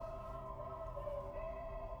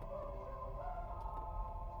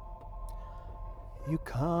You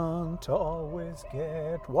can't always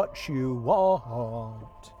get what you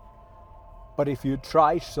want, but if you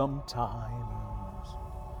try sometimes,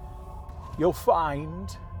 you'll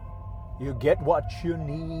find you get what you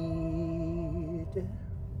need.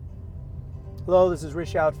 Hello, this is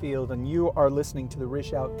Rish Outfield, and you are listening to the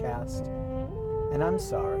Rish Outcast. And I'm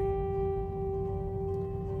sorry.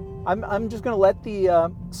 I'm just going to let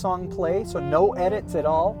the song play, so no edits at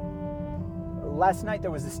all. Last night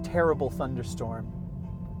there was this terrible thunderstorm.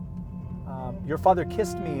 Your father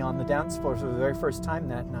kissed me on the dance floor for the very first time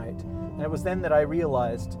that night, and it was then that I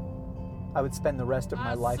realized I would spend the rest of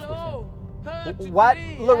my life with him. What,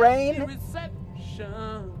 Lorraine?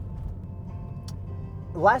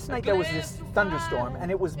 Last night there was this thunderstorm,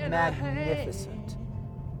 and it was magnificent.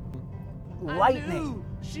 Lightning.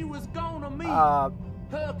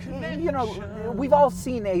 We've all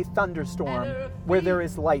seen a thunderstorm where there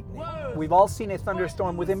is lightning. We've all seen a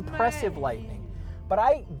thunderstorm with impressive lightning. But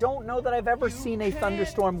I don't know that I've ever seen a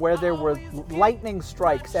thunderstorm where there were lightning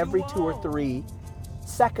strikes every 2 or 3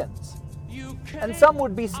 seconds. And some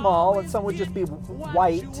would be small, and some would just be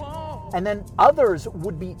white, and then others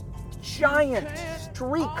would be giant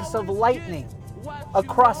streaks of lightning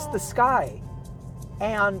across the sky.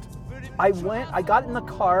 And I got in the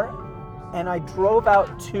car, and I drove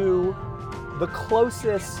out to the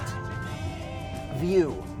closest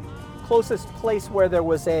place where there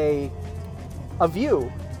was a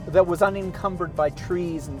view that was unencumbered by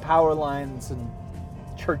trees and power lines and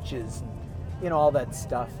churches and, all that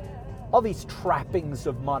stuff. All these trappings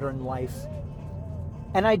of modern life.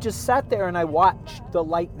 And I just sat there and I watched the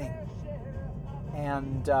lightning.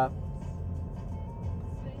 And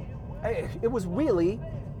it was really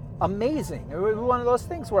amazing. It was one of those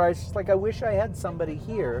things where I was just like, I wish I had somebody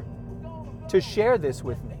here to share this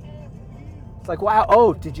with me. It's like, wow,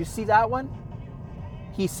 oh, did you see that one?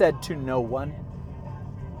 He said to no one.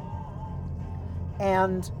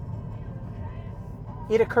 And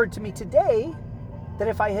it occurred to me today that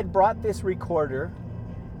if I had brought this recorder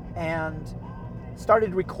and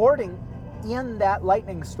started recording in that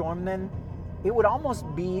lightning storm, then it would almost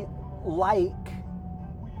be like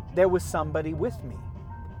there was somebody with me.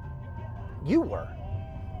 You were.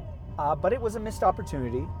 But it was a missed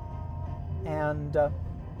opportunity. And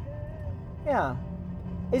yeah,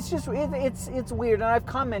 it's just, it's weird. And I've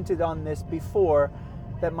commented on this before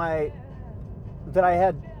that I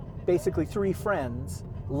had basically 3 friends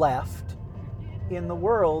left in the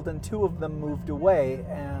world, and 2 of them moved away,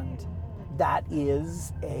 and that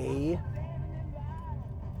is a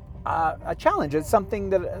challenge. It's something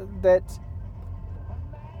that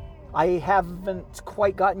I haven't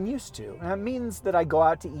quite gotten used to. And it means that I go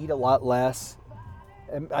out to eat a lot less.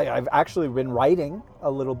 I've actually been writing a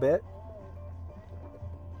little bit.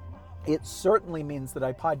 It certainly means that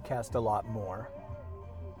I podcast a lot more.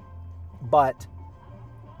 But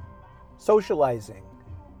socializing,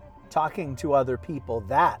 talking to other people,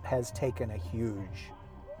 that has taken a huge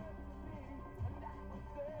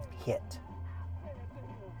hit.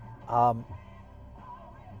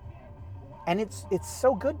 And it's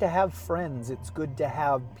so good to have friends. It's good to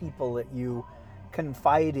have people that you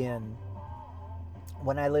confide in.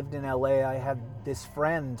 When I lived in LA, I had this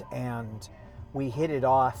friend, and we hit it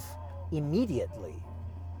off immediately.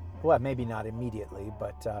 Well, maybe not immediately,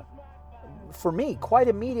 but for me, quite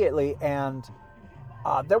immediately. And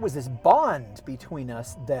there was this bond between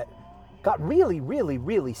us that got really, really,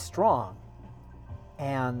 really strong.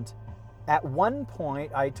 And at one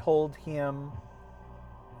point, I told him,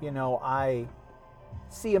 I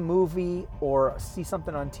see a movie or see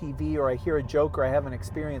something on TV, or I hear a joke, or I have an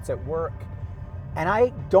experience at work, and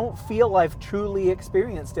I don't feel I've truly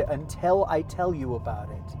experienced it until I tell you about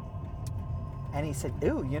it. And he said,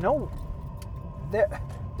 ew,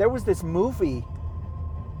 there was this movie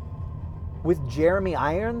with Jeremy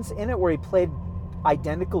Irons in it where he played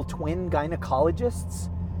identical twin gynecologists,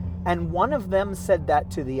 and one of them said that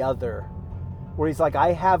to the other, where he's like,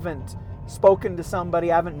 I haven't spoken to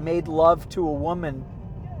somebody, I haven't made love to a woman.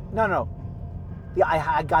 No. Yeah,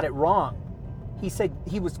 I got it wrong. He said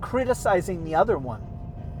he was criticizing the other one,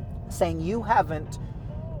 saying, you haven't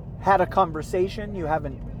had a conversation, you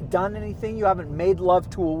haven't done anything, you haven't made love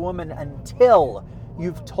to a woman until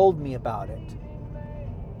you've told me about it.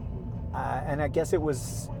 And I guess it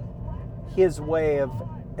was his way of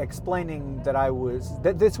explaining that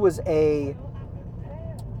this was a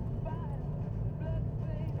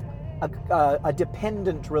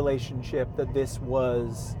dependent relationship,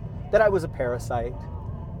 that I was a parasite,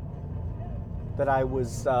 that I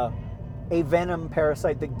was a venom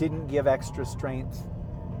parasite that didn't give extra strength,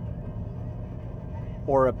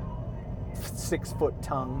 or a 6-foot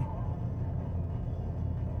tongue.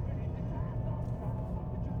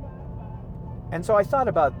 And so I thought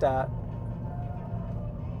about that.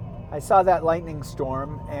 I saw that lightning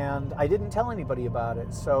storm and I didn't tell anybody about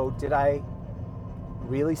it. So did I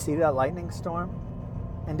really see that lightning storm?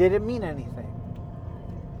 And did it mean anything?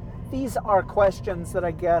 These are questions that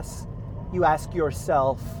I guess you ask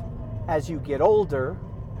yourself as you get older,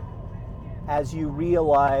 as you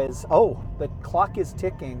realize, oh, the clock is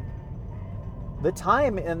ticking. The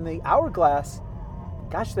time in the hourglass,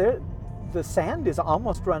 gosh, the sand is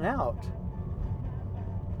almost run out.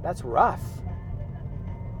 That's rough.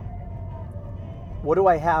 What do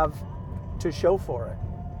I have to show for it?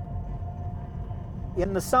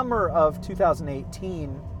 In the summer of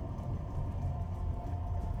 2018,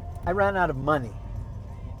 I ran out of money.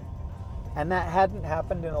 And that hadn't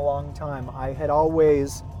happened in a long time. I had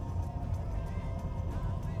always,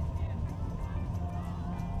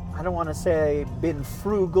 I don't want to say been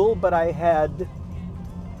frugal, but I had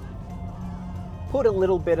put a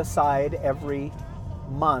little bit aside every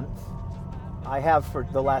month. I have for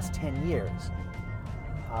the last 10 years.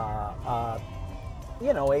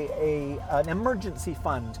 An emergency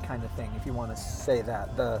fund kind of thing, if you want to say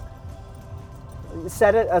that.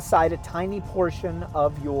 Set it aside a tiny portion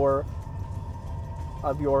of your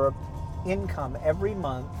income every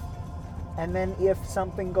month, and then if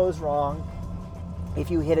something goes wrong, if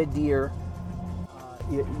you hit a deer,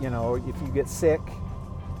 if you get sick,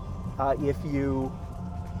 if you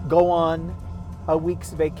go on a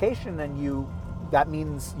week's vacation and that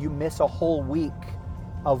means you miss a whole week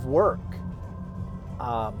of work,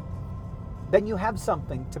 then you have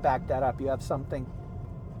something to back that up. You have something.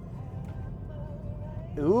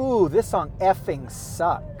 Ooh, this song effing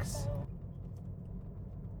sucks.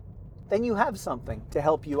 Then you have something to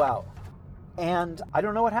help you out. And I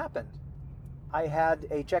don't know what happened. I had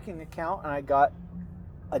a checking account and I got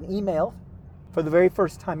an email for the very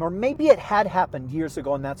first time, or maybe it had happened years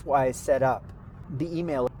ago and that's why I set up the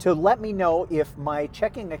email to let me know if my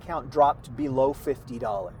checking account dropped below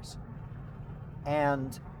 $50.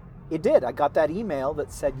 And it did. I got that email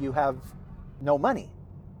that said you have no money.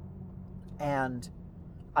 And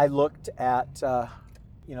I looked at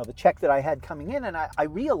the check that I had coming in, and I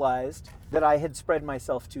realized that I had spread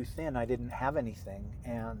myself too thin. I didn't have anything.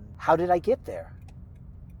 And how did I get there?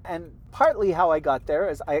 And partly how I got there,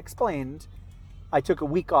 as I explained, I took a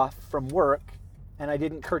week off from work and I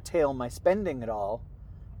didn't curtail my spending at all.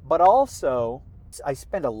 But also, I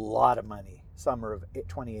spent a lot of money summer of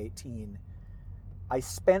 2018. I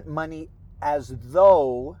spent money as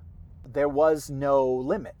though there was no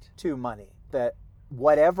limit to money, that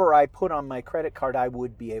whatever I put on my credit card, I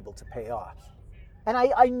would be able to pay off. And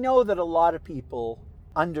I know that a lot of people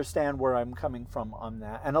understand where I'm coming from on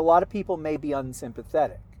that. And a lot of people may be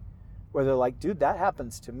unsympathetic, where they're like, dude, that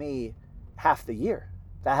happens to me half the year.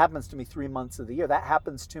 That happens to me 3 months of the year. That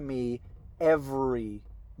happens to me every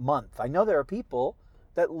month. I know there are people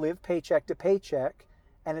that live paycheck to paycheck,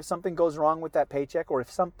 and if something goes wrong with that paycheck, or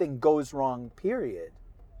if something goes wrong, period,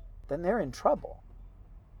 then they're in trouble.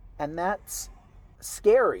 And that's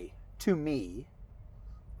scary to me,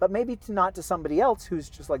 but maybe not to somebody else who's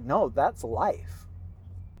just like, no, that's life.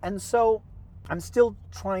 And so I'm still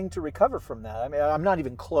trying to recover from that. I mean, I'm not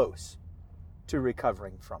even close to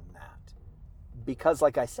recovering from that. Because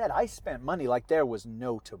like I said, I spent money like there was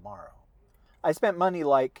no tomorrow. I spent money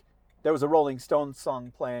like there was a Rolling Stones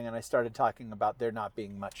song playing and I started talking about there not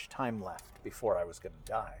being much time left before I was going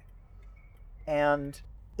to die. And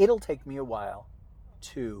it'll take me a while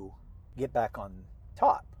to get back on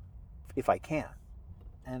top, if I can.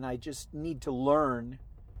 And I just need to learn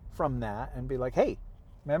from that and be like, hey,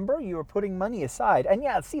 remember you were putting money aside. And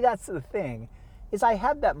yeah, see, that's the thing, is I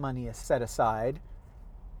had that money set aside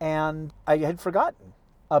and I had forgotten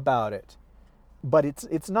about it. But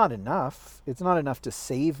it's not enough. It's not enough to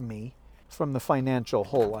save me from the financial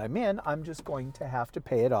hole I'm in. I'm just going to have to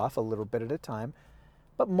pay it off a little bit at a time.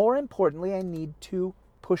 But more importantly, I need to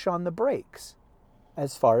push on the brakes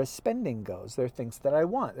as far as spending goes. There are things that I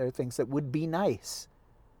want. There are things that would be nice.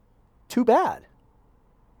 Too bad.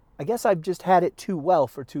 I guess I've just had it too well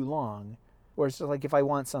for too long. Where it's just like, if I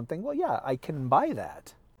want something, well, yeah, I can buy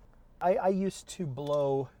that. I used to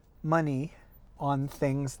blow money on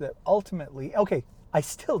things that ultimately, I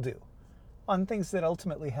still do, on things that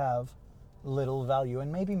ultimately have little value,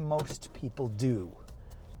 and maybe most people do.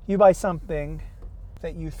 You buy something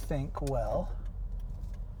that you think, well,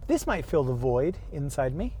 this might fill the void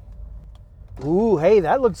inside me. Ooh, hey,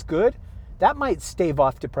 that looks good. That might stave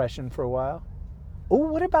off depression for a while. Ooh,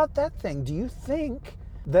 what about that thing? Do you think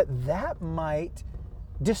that might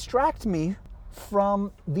distract me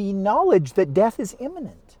from the knowledge that death is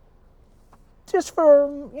imminent? Just for,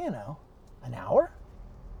 an hour,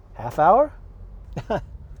 half hour,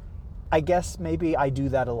 I guess maybe I do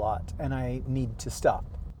that a lot and I need to stop.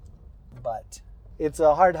 But it's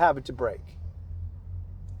a hard habit to break.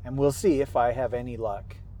 And we'll see if I have any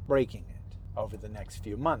luck breaking it over the next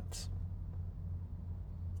few months.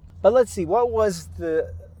 But let's see,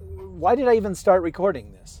 why did I even start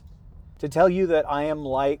recording this? To tell you that I am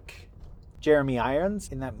like Jeremy Irons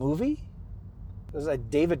in that movie? It was a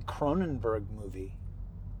David Cronenberg movie,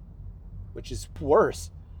 which is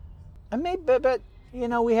worse. But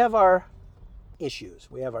we have our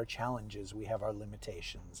issues, we have our challenges, we have our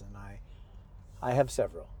limitations, and I have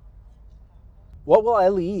several. What will I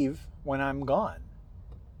leave when I'm gone?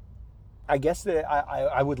 I guess that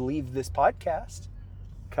I would leave this podcast,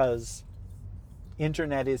 because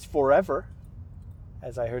internet is forever,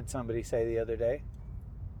 as I heard somebody say the other day.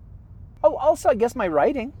 Oh, also, I guess my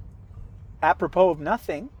writing. Apropos of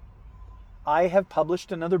nothing, I have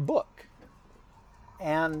published another book.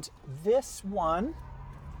 And this one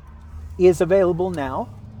is available now.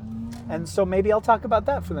 And so maybe I'll talk about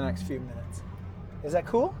that for the next few minutes. Is that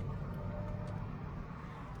cool?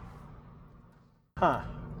 I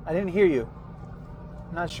didn't hear you.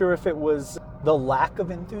 I'm not sure if it was the lack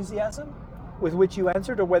of enthusiasm with which you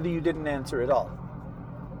answered or whether you didn't answer at all.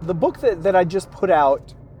 The book that I just put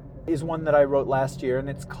out is one that I wrote last year, and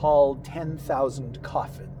it's called 10,000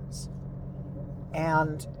 Coffins.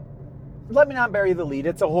 And let me not bury the lead,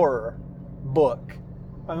 it's a horror book.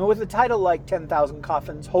 I mean, with a title like 10,000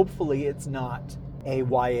 Coffins, hopefully it's not a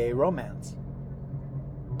YA romance.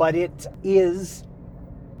 But it is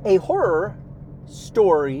a horror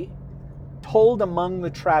story told among the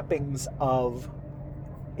trappings of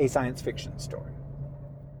a science fiction story.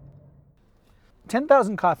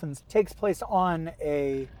 10,000 Coffins takes place on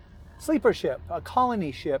a sleeper ship, a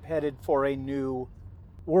colony ship headed for a new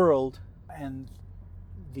world, and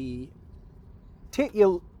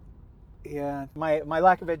my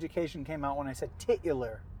lack of education came out when I said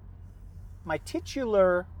titular. My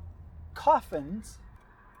titular coffins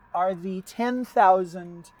are the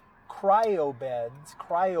 10,000 cryobeds,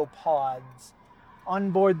 cryopods on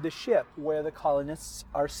board the ship where the colonists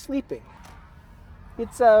are sleeping.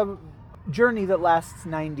 It's a journey that lasts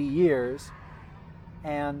 90 years,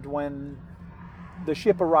 and when the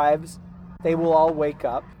ship arrives, they will all wake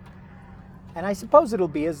up, and I suppose it'll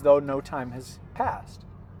be as though no time has passed.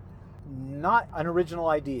 Not an original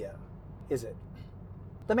idea, is it?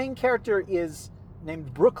 The main character is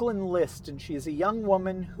named Brooklyn List, and she is a young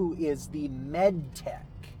woman who is the med tech,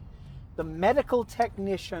 the medical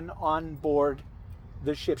technician on board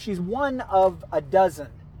the ship. She's one of a dozen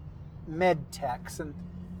med techs,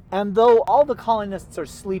 and though all the colonists are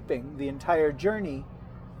sleeping the entire journey,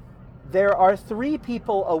 there are 3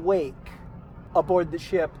 people awake aboard the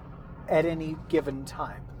ship at any given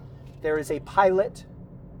time. There is a pilot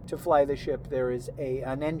to fly the ship, there is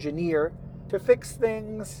an engineer to fix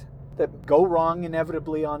things that go wrong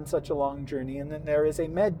inevitably on such a long journey, and then there is a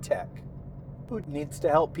med tech who needs to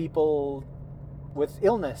help people with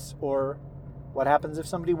illness, or what happens if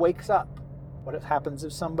somebody wakes up, what happens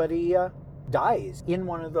if somebody dies in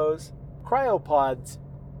one of those cryopods.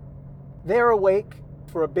 They're awake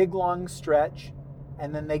for a big long stretch,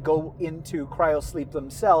 and then they go into cryosleep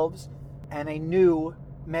themselves, and a new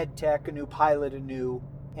med tech, a new pilot, a new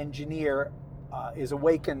engineer is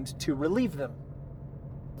awakened to relieve them.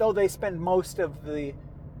 Though they spend most of the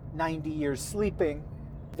 90 years sleeping,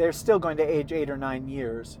 they're still going to age 8 or 9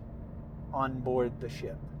 years on board the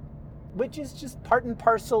ship, which is just part and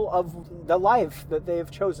parcel of the life that they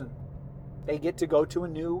have chosen. They get to go to a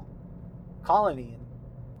new colony, and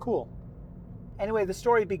cool. Anyway, the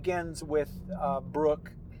story begins with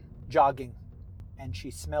Brooke jogging, and she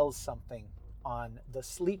smells something on the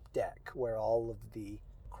sleep deck where all of the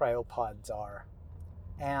cryopods are.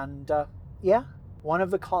 And one of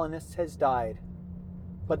the colonists has died,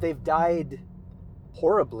 but they've died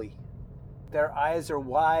horribly. Their eyes are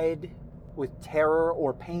wide with terror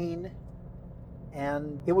or pain,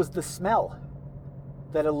 and it was the smell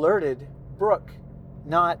that alerted Brooke,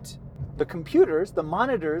 not the computers, the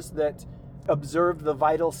monitors that observed the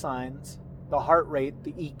vital signs, the heart rate,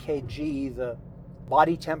 the EKG, the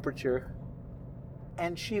body temperature.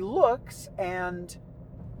 And she looks, and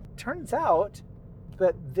turns out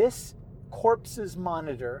that this corpse's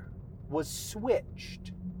monitor was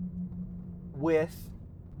switched with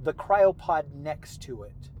the cryopod next to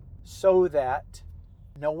it so that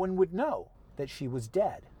no one would know that she was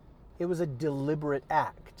dead. It was a deliberate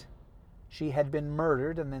act. She had been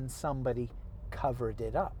murdered, and then somebody covered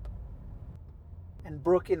it up. And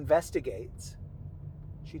Brooke investigates.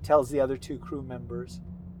 She tells the other 2 crew members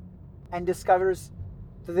and discovers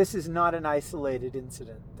that this is not an isolated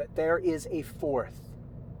incident, that there is a fourth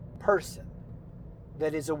person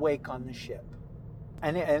that is awake on the ship,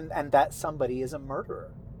 and that somebody is a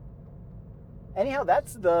murderer. Anyhow,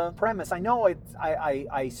 that's the premise. I know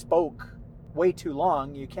I spoke way too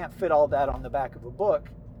long. You can't fit all that on the back of a book.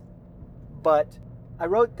 But I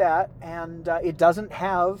wrote that, and it doesn't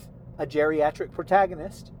have a geriatric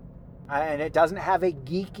protagonist, and it doesn't have a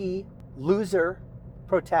geeky loser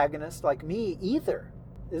protagonist like me either.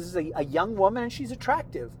 This is a young woman, and she's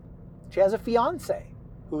attractive. She has a fiance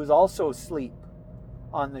who is also asleep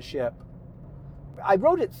on the ship. I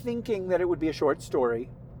wrote it thinking that it would be a short story,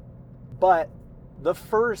 but the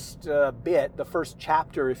first the first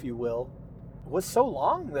chapter, if you will, was so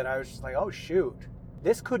long that I was just like, oh shoot,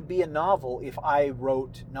 this could be a novel if I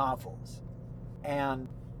wrote novels. And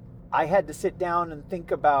I had to sit down and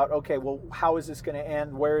think about, okay, well, how is this going to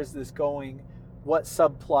end? Where is this going? What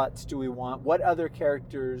subplots do we want? What other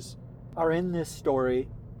characters are in this story?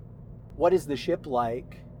 What is the ship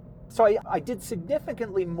like? So I did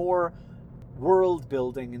significantly more world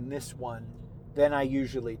building in this one than I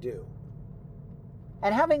usually do.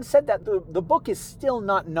 And having said that, the book is still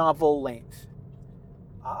not novel length.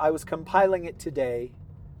 I was compiling it today,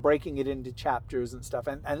 breaking it into chapters and stuff,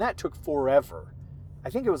 and that took forever. I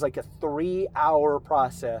think it was like a 3-hour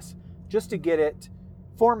process just to get it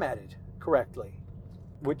formatted correctly,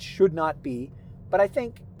 which should not be. But I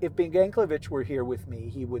think if Big Anklevich were here with me,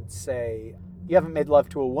 he would say, you haven't made love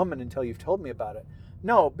to a woman until you've told me about it.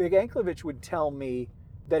 No, Big Anklevich would tell me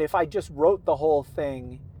that if I just wrote the whole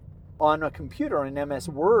thing on a computer, on an MS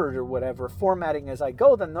Word or whatever, formatting as I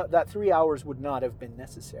go, then that 3 hours would not have been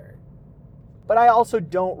necessary. But I also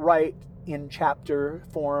don't write in chapter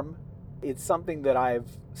form. It's something that I've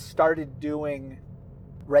started doing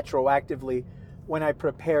retroactively when I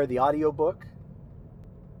prepare the audiobook.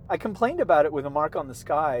 I complained about it with A Mark on the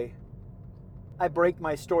Sky. I break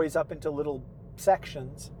my stories up into little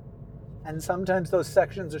sections, and sometimes those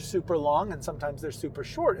sections are super long and sometimes they're super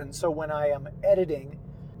short. And so when I am editing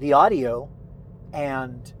the audio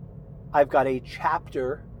and I've got a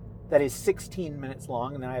chapter that is 16 minutes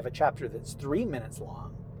long and then I have a chapter that's 3 minutes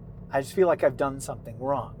long, I just feel like I've done something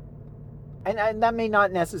wrong. And that may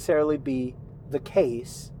not necessarily be the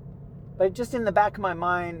case, but just in the back of my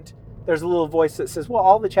mind, there's a little voice that says, well,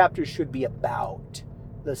 all the chapters should be about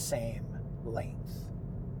the same length.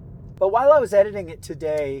 But while I was editing it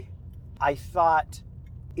today, I thought,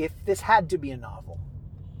 if this had to be a novel,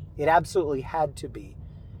 it absolutely had to be,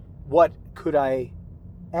 what could I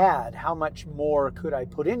add? How much more could I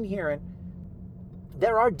put in here? And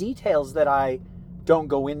there are details that I don't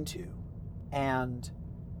go into. And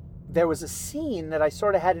there was a scene that I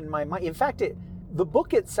sort of had in my mind. In fact, the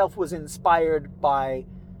book itself was inspired by,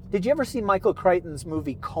 did you ever see Michael Crichton's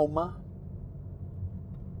movie Coma?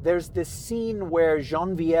 There's this scene where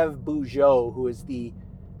Geneviève Bujold, who is the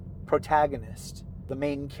protagonist, the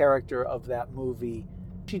main character of that movie,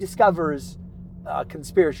 she discovers a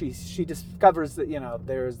conspiracy. She discovers that,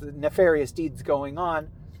 there's the nefarious deeds going on,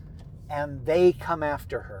 and they come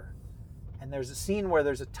after her. And there's a scene where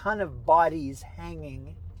there's a ton of bodies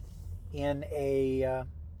hanging in a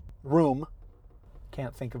room.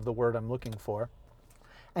 Can't think of the word I'm looking for.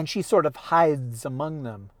 And she sort of hides among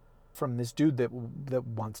them from this dude that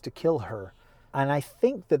wants to kill her. And I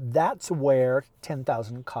think that that's where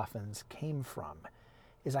 10,000 Coffins came from,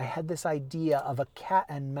 is I had this idea of a cat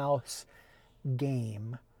and mouse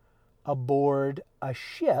game aboard a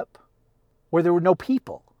ship where there were no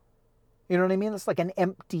people. You know what I mean? It's like an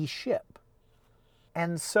empty ship.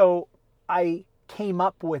 And so I came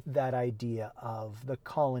up with that idea of the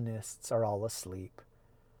colonists are all asleep.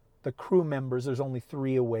 The crew members, there's only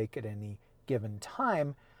 3 awake at any given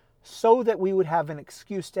time, so that we would have an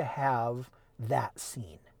excuse to have that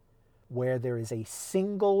scene where there is a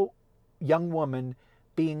single young woman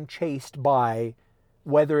being chased by,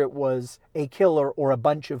 whether it was a killer or a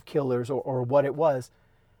bunch of killers or what it was,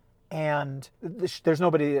 and there's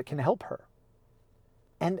nobody that can help her.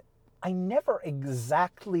 And I never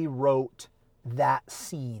exactly wrote that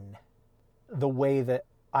scene the way that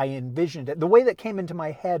I envisioned it, the way that came into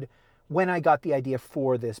my head when I got the idea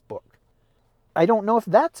for this book. I don't know if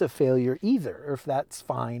that's a failure either, or if that's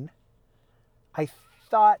fine. I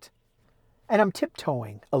thought, and I'm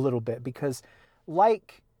tiptoeing a little bit, because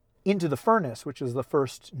like Into the Furnace, which is the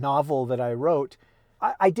first novel that I wrote,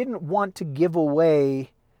 I didn't want to give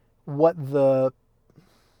away what the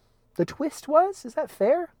twist was. Is that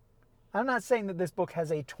fair? I'm not saying that this book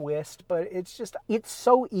has a twist, but it's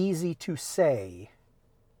so easy to say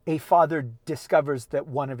a father discovers that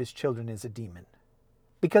one of his children is a demon.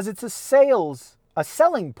 Because it's a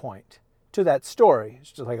selling point to that story.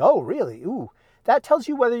 It's just like, oh, really? Ooh. That tells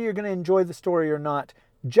you whether you're going to enjoy the story or not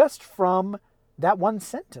just from that one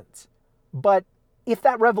sentence. But if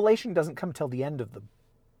that revelation doesn't come till the end of the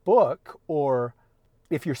book, or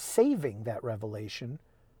if you're saving that revelation,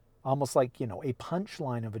 almost like, a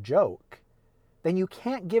punchline of a joke, then you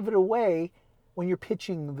can't give it away when you're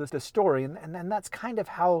pitching the story. And that's kind of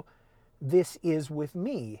how this is with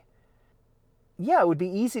me. Yeah, it would be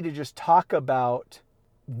easy to just talk about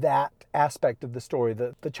that aspect of the story,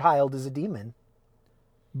 that the child is a demon.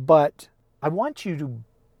 But I want you to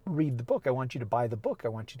read the book. I want you to buy the book. I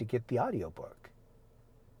want you to get the audiobook.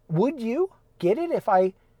 Would you get it if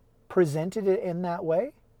I presented it in that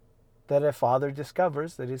way? That a father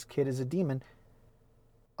discovers that his kid is a demon.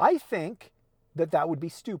 I think that would be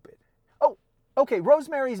stupid. Oh, okay,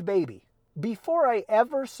 Rosemary's Baby. Before I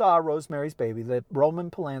ever saw Rosemary's Baby, the Roman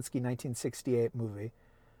Polanski 1968 movie,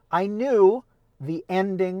 I knew the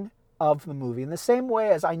ending of the movie in the same way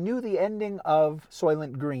as I knew the ending of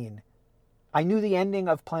Soylent Green. I knew the ending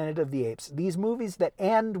of Planet of the Apes. These movies that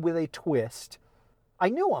end with a twist, I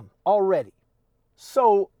knew them already.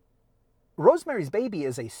 So Rosemary's Baby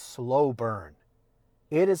is a slow burn.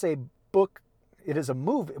 It is a book. It is a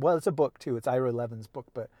movie. Well, it's a book too. It's Ira Levin's book,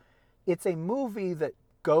 but it's a movie that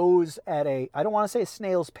goes at I don't want to say a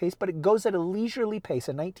snail's pace, but it goes at a leisurely pace,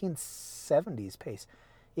 a 1970s pace,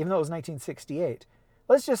 even though it was 1968.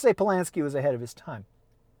 Let's just say Polanski was ahead of his time.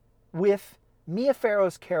 With Mia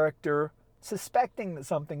Farrow's character suspecting that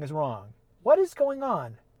something is wrong. What is going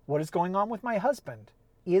on? What is going on with my husband?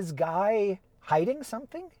 Is Guy hiding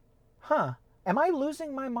something? Am I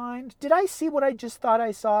losing my mind? Did I see what I just thought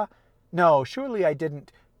I saw? No, surely I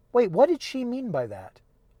didn't. Wait, what did she mean by that?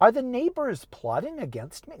 Are the neighbors plotting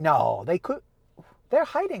against me? No, they're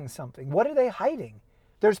hiding something. What are they hiding?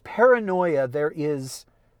 There's paranoia. There is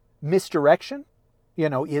misdirection.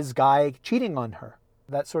 Is Guy cheating on her?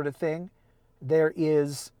 That sort of thing. There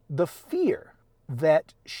is the fear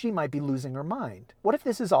that she might be losing her mind. What if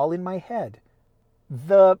this is all in my head?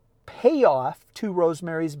 The payoff to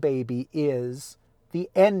Rosemary's Baby is the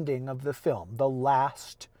ending of the film, the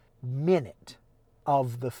last minute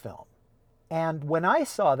of the film. And when I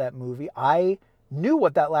saw that movie, I knew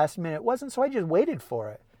what that last minute was, and so I just waited for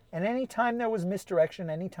it. And anytime there was misdirection,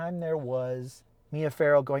 anytime there was Mia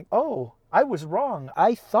Farrow going, oh, I was wrong.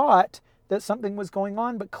 I thought that something was going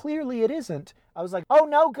on, but clearly it isn't. I was like, oh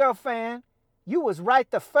no, girlfriend, you was right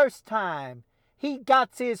the first time. He got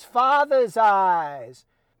his father's eyes.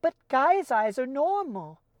 But Guy's eyes are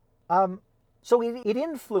normal. So it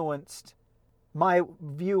influenced my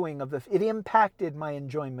viewing of it impacted my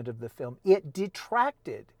enjoyment of the film. It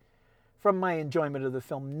detracted from my enjoyment of the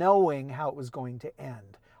film, knowing how it was going to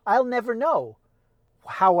end. I'll never know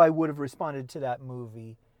how I would have responded to that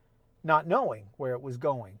movie, not knowing where it was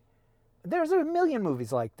going. There's a million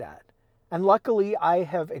movies like that. And luckily, I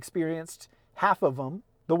have experienced half of them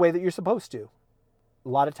the way that you're supposed to. A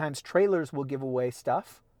lot of times trailers will give away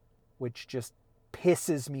stuff, which just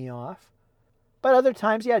pisses me off. But other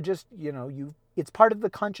times, yeah, just, it's part of the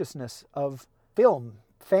consciousness of film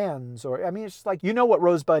fans. It's just like, what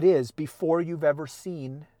Rosebud is before you've ever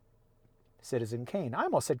seen Citizen Kane. I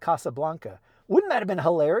almost said Casablanca. Wouldn't that have been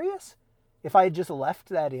hilarious if I had just left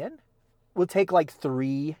that in? We'll take like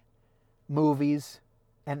 3 movies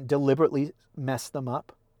and deliberately mess them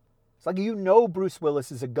up. It's like, Bruce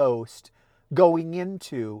Willis is a ghost going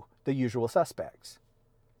into The Usual Suspects.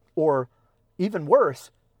 Or even worse,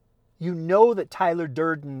 that Tyler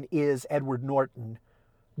Durden is Edward Norton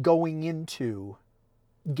going into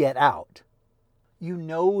Get Out.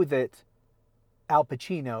 That Al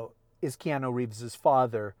Pacino is Keanu Reeves'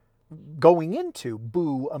 father going into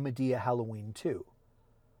Boo! A Madea Halloween 2.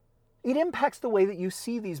 It impacts the way that you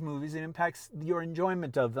see these movies. It impacts your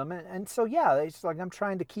enjoyment of them. And so, yeah, it's like I'm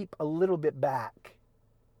trying to keep a little bit back.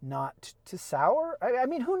 Not to sour?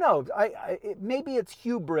 Who knows? Maybe it's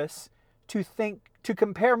hubris to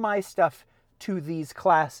compare my stuff to these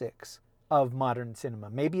classics of modern cinema.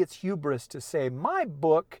 Maybe it's hubris to say my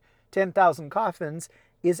book, 10,000 Coffins,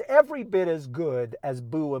 is every bit as good as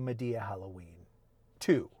Boo! A Madea Halloween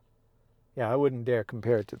 2. Yeah, I wouldn't dare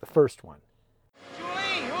compare it to the first one.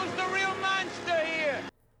 Julie, who's the real monster here?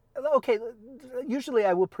 Okay, usually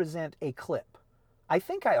I will present a clip. I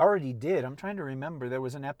think I already did. I'm trying to remember. There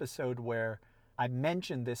was an episode where I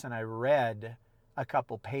mentioned this and I read a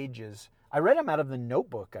couple pages. I read them out of the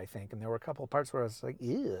Notebook, I think, and there were a couple parts where I was like,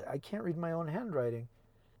 ew, I can't read my own handwriting.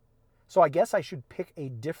 So I guess I should pick a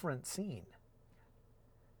different scene.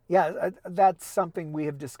 Yeah, that's something we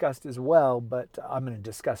have discussed as well, but I'm going to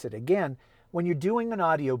discuss it again. When you're doing an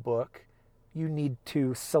audiobook, you need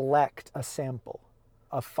to select a sample.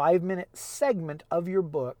 a 5-minute segment of your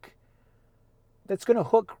book that's going to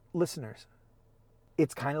hook listeners.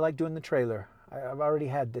 It's kind of like doing the trailer. I've already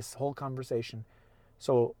had this whole conversation.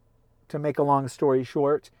 So to make a long story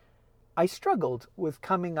short, I struggled with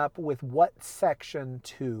coming up with what section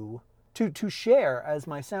to share as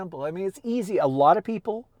my sample. I mean, it's easy. A lot of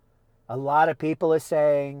people are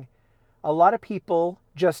saying, a lot of people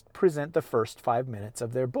just present the first 5 minutes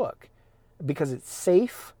of their book because it's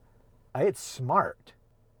safe, it's smart,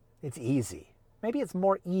 it's easy. Maybe it's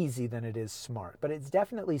more easy than it is smart, but it's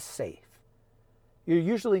definitely safe. You're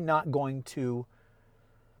usually not going to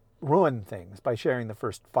ruin things by sharing the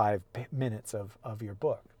first 5 minutes of your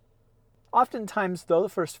book. Oftentimes, though, the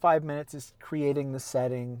first 5 minutes is creating the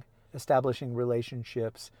setting, establishing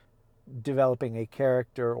relationships, developing a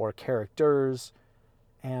character or characters,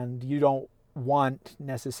 and you don't want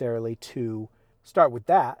necessarily to start with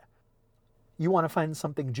that. You want to find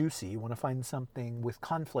something juicy. You want to find something with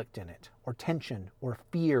conflict in it, or tension, or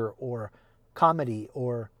fear, or comedy,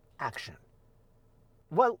 or action.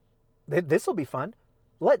 Well, this will be fun.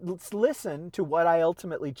 Let's listen to what I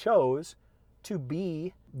ultimately chose to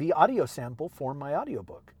be the audio sample for my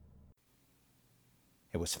audiobook.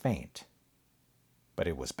 It was faint, but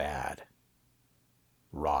it was bad.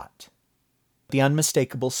 Rot. The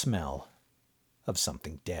unmistakable smell of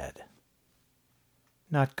something dead.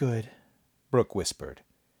 Not good, Brooke whispered,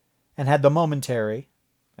 and had the momentary,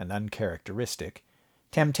 and uncharacteristic,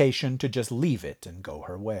 temptation to just leave it and go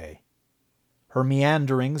her way. Her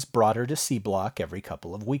meanderings brought her to C-Block every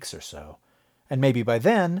couple of weeks or so, and maybe by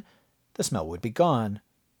then the smell would be gone.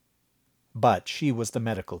 But she was the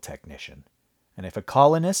medical technician, and if a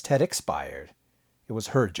colonist had expired, it was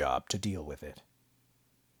her job to deal with it.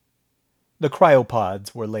 The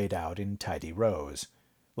cryopods were laid out in tidy rows,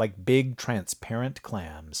 like big transparent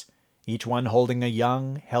clams, each one holding a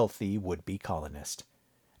young, healthy would-be colonist,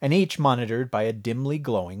 and each monitored by a dimly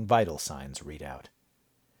glowing vital signs readout.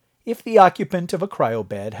 If the occupant of a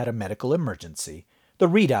cryobed had a medical emergency, the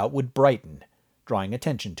readout would brighten, drawing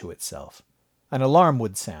attention to itself. An alarm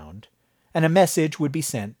would sound, and a message would be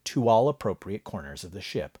sent to all appropriate corners of the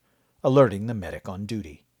ship, alerting the medic on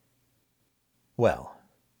duty. Well,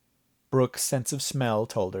 Brooke's sense of smell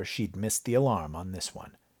told her she'd missed the alarm on this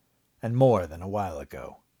one, and more than a while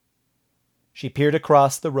ago. She peered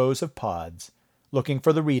across the rows of pods, looking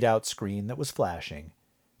for the readout screen that was flashing,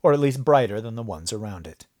 or at least brighter than the ones around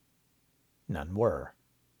it. None were.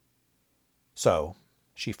 So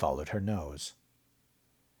she followed her nose.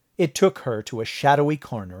 It took her to a shadowy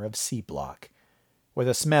corner of C-Block, where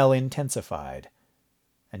the smell intensified,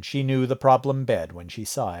 and she knew the problem bed when she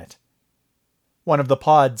saw it. One of the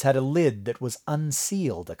pods had a lid that was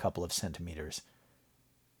unsealed a couple of centimeters.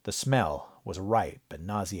 The smell was ripe and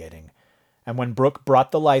nauseating, and when Brooke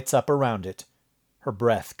brought the lights up around it, her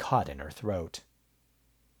breath caught in her throat.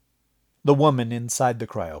 The woman inside the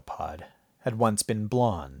cryopod had once been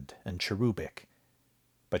blonde and cherubic,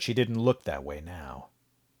 but she didn't look that way now.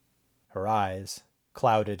 Her eyes,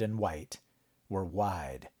 clouded and white, were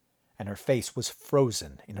wide, and her face was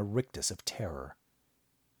frozen in a rictus of terror.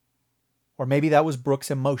 Or maybe that was Brooke's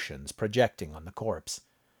emotions projecting on the corpse.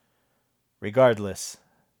 Regardless,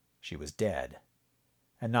 she was dead,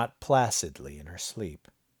 and not placidly in her sleep.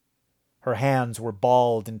 Her hands were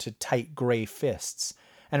balled into tight gray fists,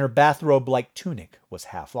 and her bathrobe-like tunic was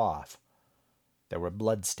half off. There were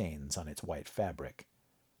bloodstains on its white fabric,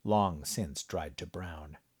 long since dried to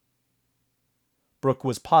brown. Brooke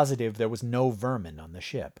was positive there was no vermin on the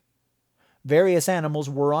ship. Various animals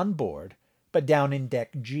were on board, but down in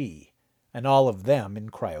Deck G, and all of them in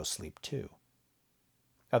cryosleep too.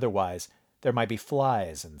 Otherwise, there might be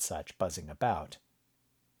flies and such buzzing about.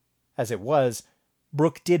 As it was,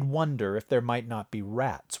 Brooke did wonder if there might not be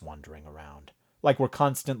rats wandering around, like we're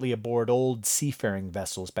constantly aboard old seafaring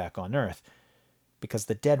vessels back on Earth, because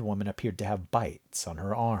the dead woman appeared to have bites on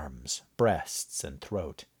her arms, breasts, and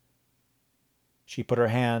throat. She put her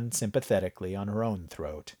hand sympathetically on her own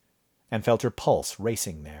throat, and felt her pulse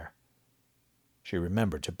racing there. She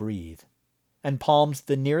remembered to breathe, and palmed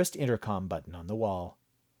the nearest intercom button on the wall.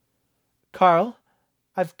 "Carl,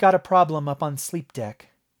 I've got a problem up on sleep deck,"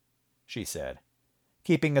 she said,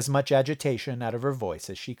 keeping as much agitation out of her voice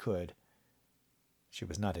as she could. She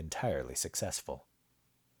was not entirely successful.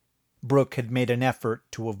 Brooke had made an effort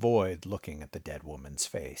to avoid looking at the dead woman's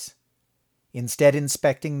face, instead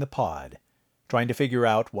inspecting the pod, trying to figure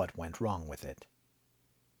out what went wrong with it.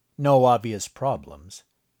 No obvious problems,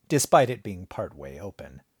 despite it being partway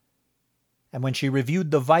open. And when she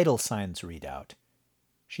reviewed the vital signs readout,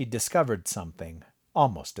 she discovered something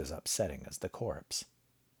almost as upsetting as the corpse.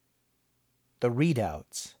 The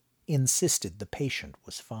readouts insisted the patient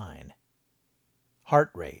was fine.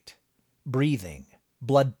 Heart rate, breathing,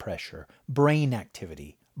 blood pressure, brain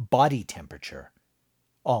activity, body temperature,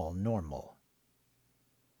 all normal.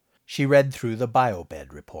 She read through the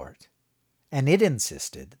biobed report, and it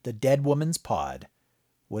insisted the dead woman's pod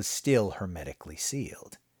was still hermetically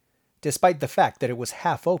sealed, despite the fact that it was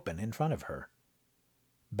half open in front of her.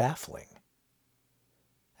 Baffling.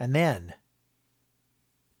 And then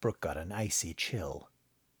Brooke got an icy chill,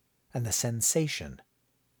 and the sensation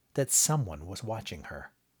that someone was watching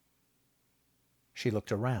her. She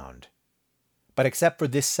looked around, but except for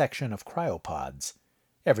this section of cryopods,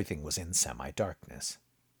 everything was in semi-darkness.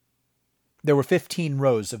 There were 15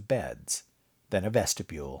 rows of beds, then a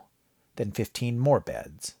vestibule, then 15 more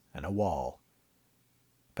beds, and a wall.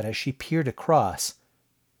 But as she peered across,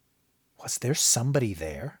 was there somebody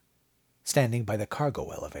there, standing by the cargo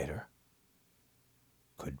elevator?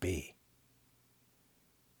 Could be.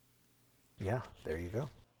 Yeah, there you go.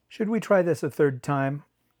 Should we try this a third time,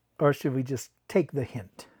 or should we just take the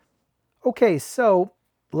hint? Okay, so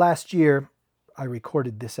last year I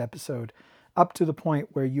recorded this episode up to the point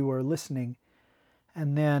where you are listening,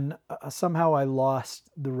 and then somehow I lost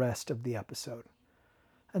the rest of the episode.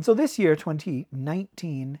 And so this year,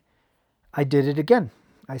 2019, I did it again.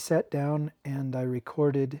 I sat down and I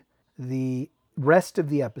recorded the rest of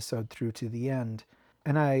the episode through to the end.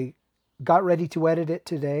 And I got ready to edit it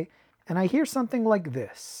today, and I hear something like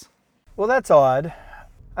this. Well, that's odd.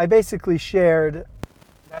 I basically shared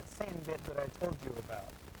that same bit that I told you about.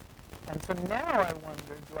 And so now I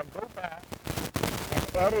wonder, do I go back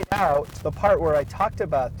and edit out the part where I talked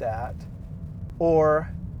about that, or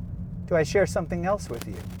do I share something else with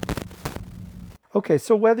you? Okay,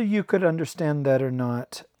 so whether you could understand that or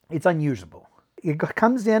not, it's unusable. It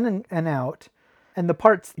comes in and out, and the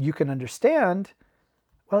parts you can understand,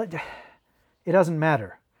 well, it doesn't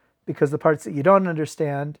matter, because the parts that you don't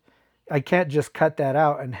understand, I can't just cut that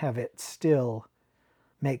out and have it still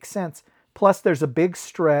make sense. Plus, there's a big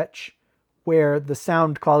stretch where the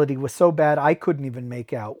sound quality was so bad I couldn't even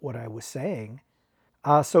make out what I was saying.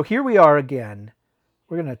 So here we are again.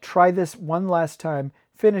 We're going to try this one last time,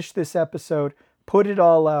 finish this episode, put it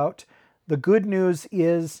all out. The good news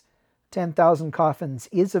is 10,000 Coffins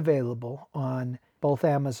is available on both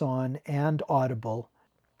Amazon and Audible.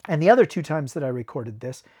 And the other 2 times that I recorded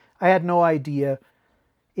this, I had no idea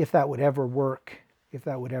if that would ever work, if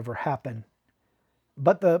that would ever happen.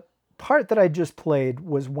 But the part that I just played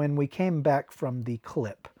was when we came back from the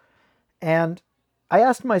clip. And I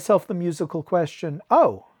asked myself the musical question,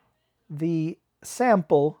 the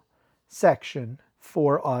sample section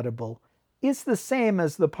for Audible is the same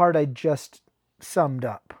as the part I just summed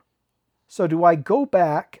up. So do I go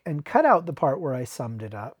back and cut out the part where I summed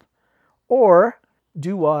it up? Or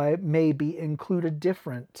do I maybe include a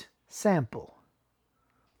different sample?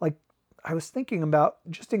 Like, I was thinking about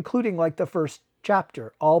just including like the first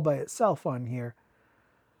chapter all by itself on here.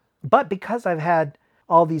 But because I've had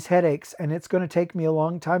all these headaches and it's going to take me a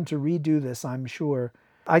long time to redo this, I'm sure,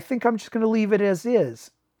 I think I'm just going to leave it as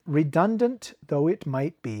is, redundant though it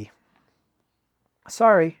might be.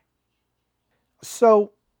 Sorry.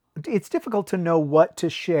 So it's difficult to know what to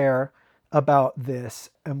share about this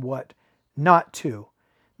and what not to.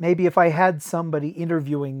 Maybe if I had somebody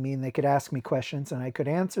interviewing me and they could ask me questions and I could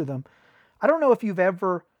answer them. I don't know if you've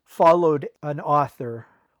ever followed an author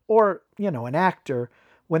or, an actor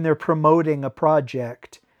when they're promoting a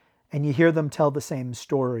project and you hear them tell the same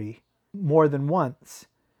story more than once.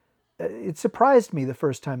 It surprised me the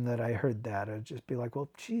first time that I heard that. I'd just be like, well,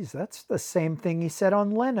 geez, that's the same thing he said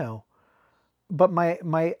on Leno. But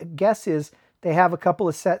my guess is they have a couple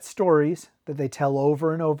of set stories that they tell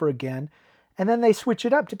over and over again, and then they switch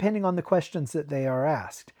it up depending on the questions that they are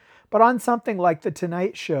asked. But on something like The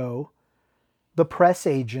Tonight Show, the press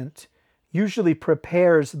agent usually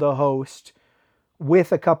prepares the host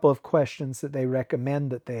with a couple of questions that they recommend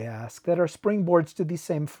that they ask that are springboards to these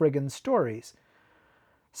same friggin' stories.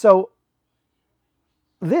 So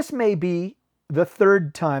this may be the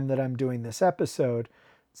 3rd time that I'm doing this episode.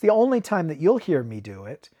 It's the only time that you'll hear me do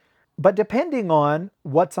it. But depending on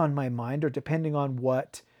what's on my mind or depending on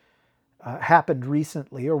what happened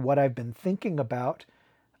recently or what I've been thinking about,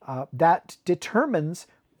 that determines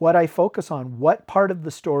what I focus on, what part of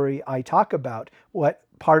the story I talk about, what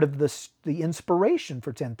part of the inspiration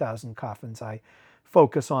for 10,000 Coffins I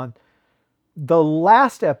focus on. The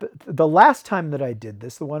last time that I did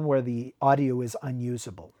this, the one where the audio is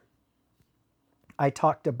unusable, I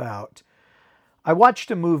talked about, I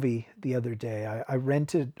watched a movie the other day.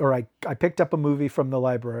 I picked up a movie from the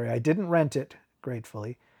library. I didn't rent it,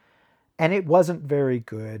 gratefully, and it wasn't very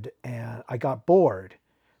good, and I got bored.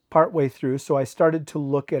 partway through, so I started to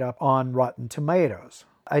look it up on Rotten Tomatoes.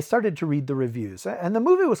 I started to read the reviews, and the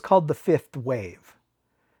movie was called The Fifth Wave.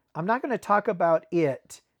 I'm not going to talk about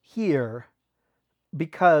it here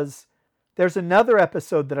because there's another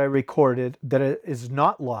episode that I recorded that is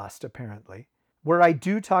not lost, apparently, where I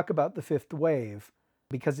do talk about the fifth wave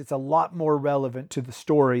because it's a lot more relevant to the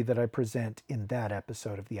story that I present in that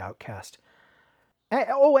episode of The Outcast.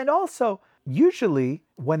 And also, usually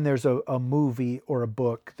when there's a movie or a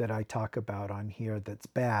book that I talk about on here that's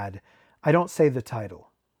bad, I don't say the title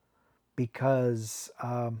because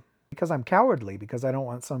I'm cowardly, because I don't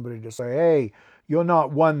want somebody to say, hey, you're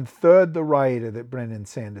not 1/3 the writer that Brennan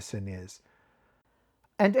Sanderson is.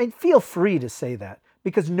 And feel free to say that,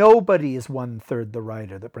 because nobody is 1/3 the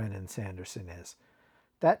writer that Brennan Sanderson is.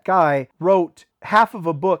 That guy wrote half of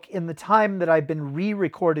a book in the time that I've been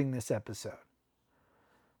re-recording this episode.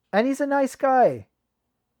 And he's a nice guy.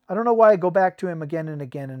 I don't know why I go back to him again and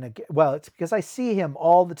again and again. Well, it's because I see him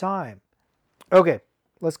all the time. Okay,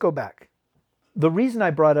 let's go back. The reason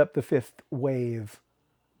I brought up the fifth wave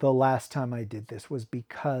the last time I did this was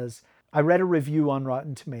because I read a review on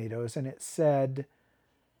Rotten Tomatoes and it said,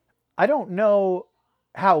 I don't know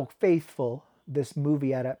how faithful this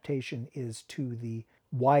movie adaptation is to the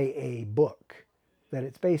YA book that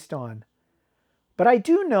it's based on, but I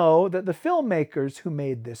do know that the filmmakers who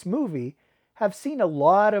made this movie have seen a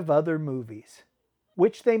lot of other movies,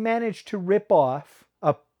 which they managed to rip off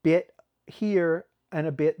a bit here and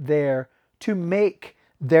a bit there to make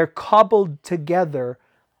their cobbled together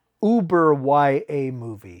uber YA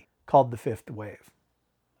movie called The Fifth Wave.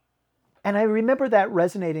 And I remember that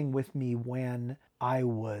resonating with me when I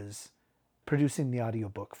was producing the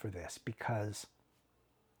audiobook for this, because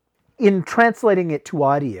in translating it to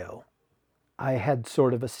audio, I had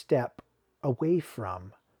sort of a step away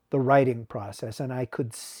from the writing process, and I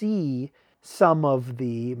could see some of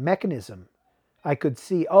the mechanism. I could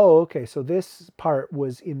see, oh, okay, so this part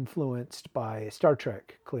was influenced by Star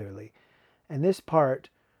Trek, clearly, and this part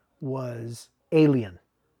was Alien,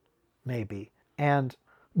 maybe. And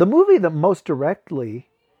the movie that most directly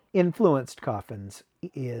influenced Coffins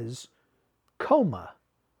is Coma,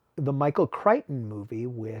 the Michael Crichton movie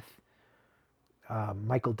with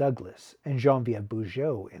Michael Douglas and Geneviève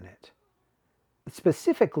Bujold in it.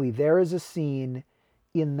 Specifically, there is a scene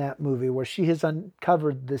in that movie where she has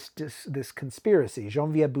uncovered this conspiracy.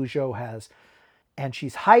 Geneviève Bujold has, and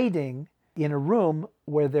she's hiding in a room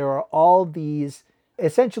where there are all these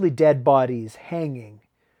essentially dead bodies hanging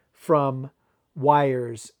from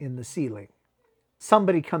wires in the ceiling.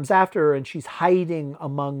 Somebody comes after her and she's hiding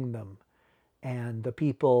among them, and the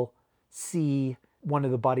people see one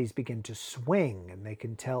of the bodies begin to swing, and they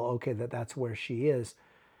can tell, okay, that's where she is.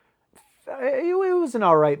 It was an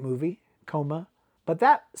all right movie, Coma, but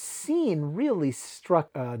that scene really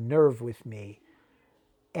struck a nerve with me.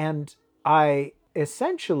 And I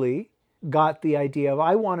essentially got the idea of,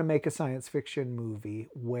 I want to make a science fiction movie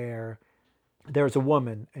where there's a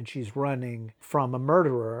woman and she's running from a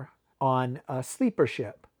murderer on a sleeper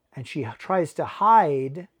ship, and she tries to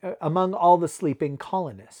hide among all the sleeping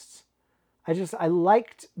colonists. I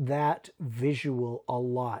liked that visual a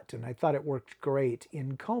lot, and I thought it worked great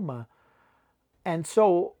in Coma. And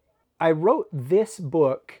so I wrote this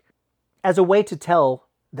book as a way to tell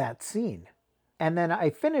that scene. And then I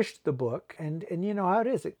finished the book, and you know how it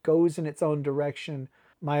is. It goes in its own direction.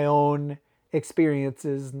 My own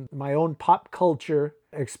experiences, my own pop culture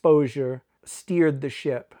exposure steered the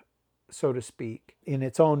ship, so to speak, in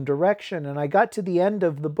its own direction. And I got to the end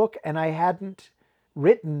of the book and I hadn't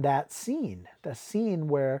written that scene, the scene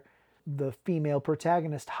where the female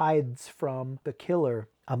protagonist hides from the killer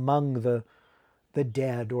among the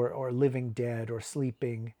dead or living dead or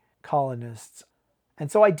sleeping colonists. And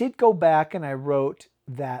so I did go back and I wrote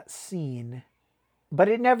that scene, but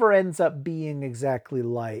it never ends up being exactly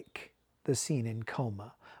like the scene in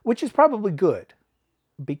Coma, which is probably good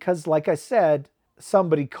because, like I said,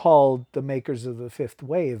 somebody called the makers of The Fifth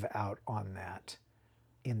Wave out on that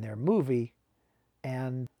in their movie.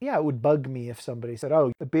 And yeah, it would bug me if somebody said,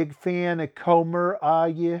 oh, a big fan of Coma, are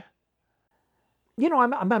you? You know,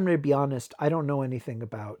 I'm going to be honest, I don't know anything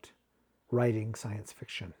about writing science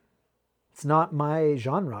fiction. It's not my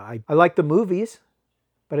genre. I like the movies,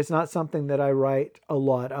 but it's not something that I write a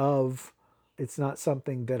lot of. It's not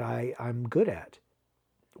something that I'm good at.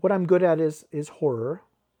 What I'm good at is horror,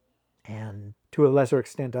 and to a lesser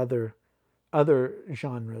extent other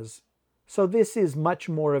genres. So this is much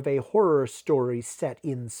more of a horror story set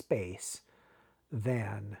in space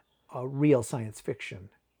than a real science fiction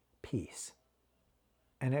piece.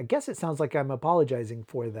 And I guess it sounds like I'm apologizing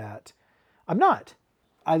for that. I'm not.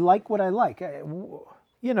 I like what I like.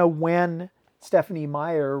 When Stephenie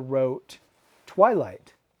Meyer wrote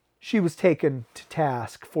Twilight, she was taken to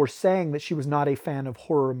task for saying that she was not a fan of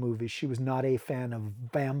horror movies. She was not a fan of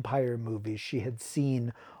vampire movies. She had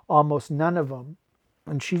seen almost none of them.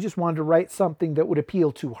 And she just wanted to write something that would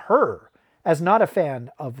appeal to her as not a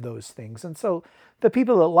fan of those things. And so the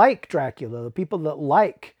people that like Dracula, the people that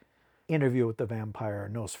like Interview with the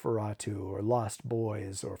Vampire, Nosferatu, or Lost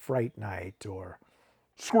Boys, or Fright Night, or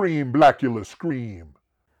Scream, Blackula, scream.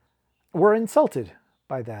 were insulted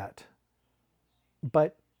by that.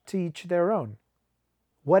 But to each their own.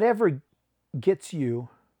 Whatever gets you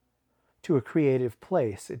to a creative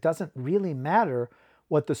place, it doesn't really matter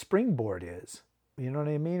what the springboard is. You know what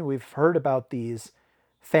I mean? We've heard about these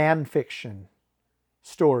fan fiction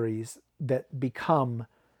stories that become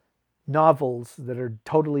novels that are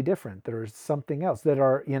totally different, that are something else, that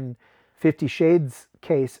are, in 50 Shades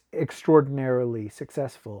case, extraordinarily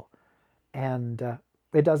successful. And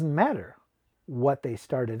it doesn't matter what they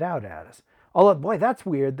started out as. Boy, that's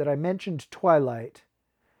weird that I mentioned Twilight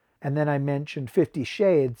and then I mentioned 50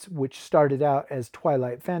 Shades, which started out as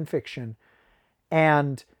Twilight fan fiction.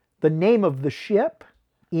 And the name of the ship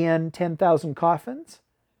in 10,000 Coffins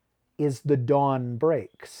is The Dawn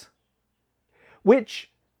Breaks,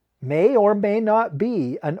 which may or may not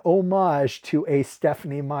be an homage to a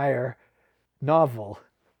Stephenie Meyer novel.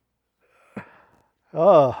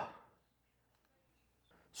 Oh.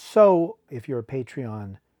 So, if you're a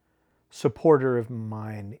Patreon supporter of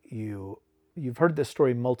mine, you've heard this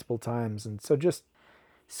story multiple times, and so just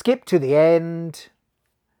skip to the end.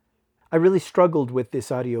 I really struggled with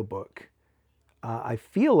this audiobook. I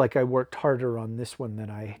feel like I worked harder on this one than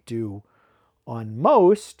I do on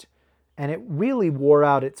most, and it really wore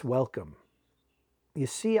out its welcome. You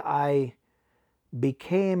see, I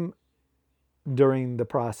became, during the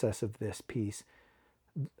process of this piece,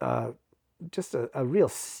 just a real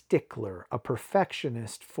stickler, a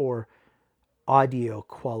perfectionist for audio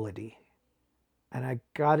quality. And I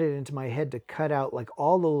got it into my head to cut out like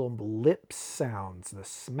all the little lip sounds, the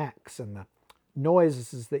smacks and the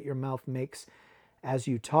noises that your mouth makes as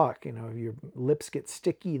you talk. Your lips get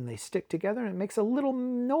sticky and they stick together and it makes a little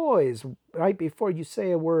noise right before you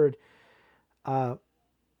say a word.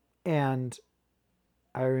 And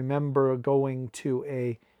I remember going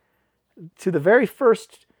to the very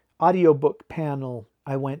first audiobook panel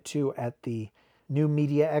I went to at the New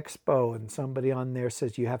Media Expo, and somebody on there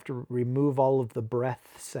says you have to remove all of the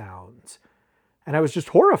breath sounds. And I was just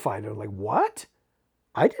horrified. I was like, what?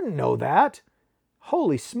 I didn't know that.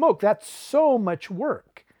 Holy smoke, that's so much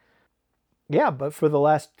work. Yeah, but for the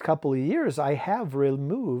last couple of years, I have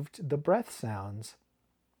removed the breath sounds.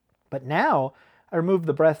 But now I remove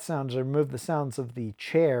the breath sounds, I remove the sounds of the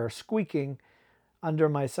chair squeaking under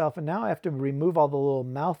myself, and now I have to remove all the little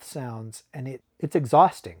mouth sounds, and it's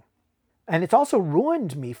exhausting. And it's also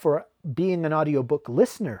ruined me for being an audiobook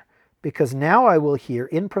listener, because now I will hear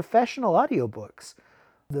in professional audiobooks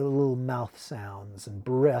the little mouth sounds and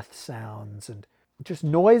breath sounds and just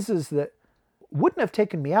noises that wouldn't have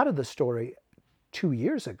taken me out of the story 2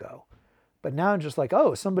 years ago. But now I'm just like,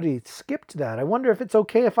 oh, somebody skipped that. I wonder if it's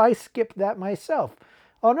okay if I skip that myself.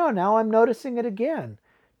 Oh no, now I'm noticing it again.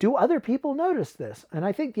 Do other people notice this? And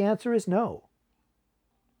I think the answer is no.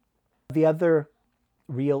 The other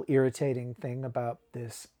real irritating thing about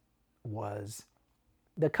this was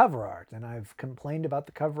the cover art. And I've complained about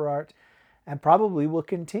the cover art and probably will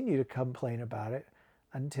continue to complain about it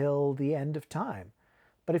until the end of time.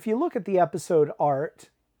 But if you look at the episode art,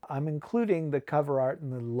 I'm including the cover art in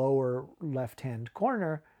the lower left-hand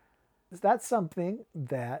corner. That's something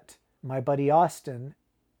that my buddy Austin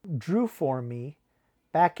drew for me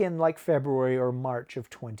back in like February or March of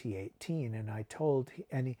 2018.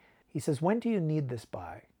 And he says, when do you need this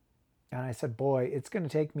by? And I said, boy, it's going to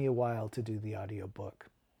take me a while to do the audiobook.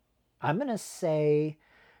 I'm going to say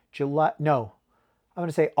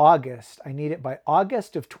August. I need it by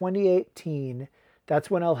August of 2018. That's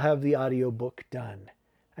when I'll have the audiobook done.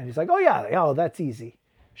 And he's like, oh yeah, that's easy.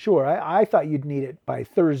 Sure, I thought you'd need it by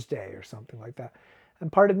Thursday or something like that.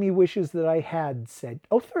 And part of me wishes that I had said,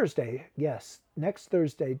 oh, Thursday, yes, next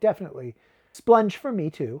Thursday, definitely. Splunge for me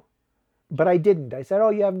too. But I didn't. I said, oh,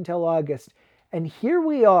 you have until August. And here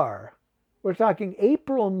we are. We're talking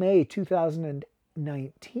April, May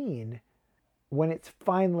 2019 when it's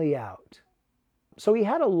finally out. So he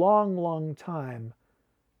had a long, long time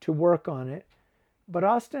to work on it. But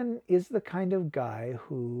Austin is the kind of guy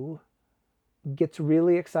who gets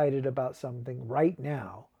really excited about something right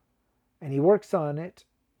now, and he works on it,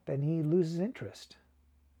 then he loses interest.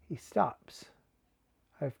 He stops.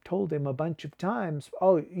 I've told him a bunch of times,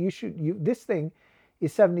 oh, this thing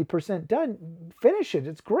is 70% done. Finish it.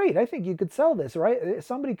 It's great. I think you could sell this, right?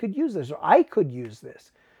 Somebody could use this, or I could use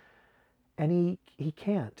this. And he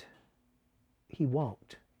can't. He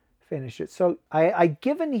won't finish it. So I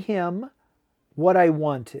given him what I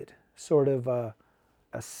wanted, sort of a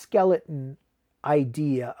skeleton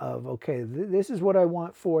idea of, okay, this is what I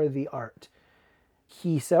want for the art.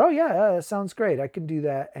 He said, oh yeah, that sounds great. I can do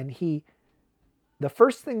that. And the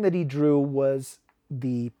first thing that he drew was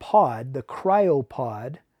the pod, the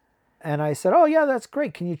cryopod. And I said, oh yeah, that's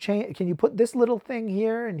great. Can you put this little thing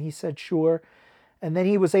here? And he said, sure. And then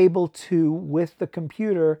he was able to, with the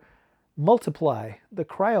computer, multiply the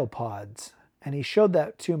cryopods. And he showed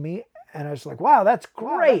that to me. And I was like, wow, that's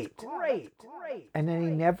great. Great. And then he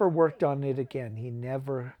never worked on it again. He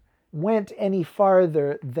never went any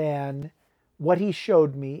farther than what he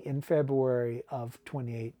showed me in February of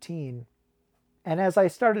 2018. And as I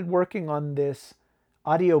started working on this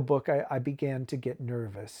audiobook, I began to get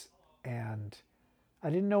nervous. And I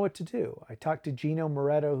didn't know what to do. I talked to Gino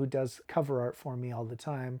Moretto, who does cover art for me all the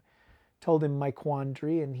time, told him my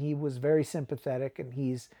quandary, and he was very sympathetic and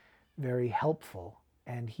he's very helpful.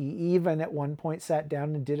 And he even at one point sat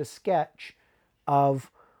down and did a sketch of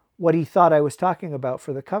what he thought I was talking about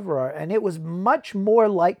for the cover art. And it was much more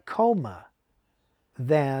like Coma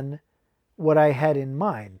than what I had in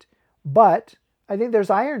mind. But I think there's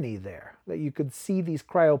irony there, that you could see these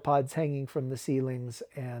cryopods hanging from the ceilings.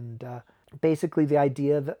 And basically the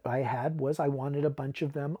idea that I had was I wanted a bunch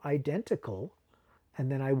of them identical.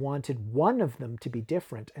 And then I wanted one of them to be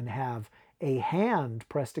different and have a hand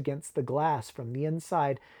pressed against the glass from the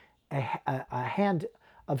inside, a hand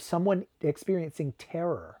of someone experiencing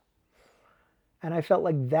terror. And I felt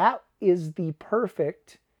like that is the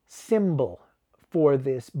perfect symbol for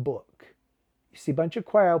this book. You see a bunch of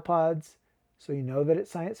cryopods, so you know that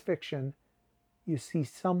it's science fiction. You see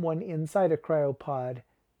someone inside a cryopod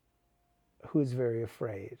who's very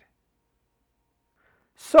afraid.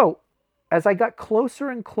 So, as I got closer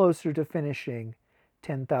and closer to finishing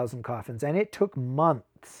 10,000 Coffins, and it took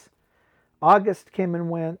months. August came and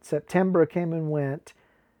went, September came and went,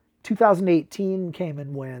 2018 came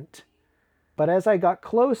and went. But as I got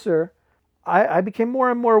closer, I became more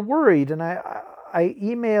and more worried, and I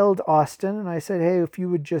emailed Austin and I said, hey, if you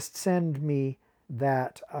would just send me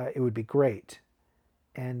that, it would be great.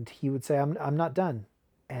 And he would say, I'm not done.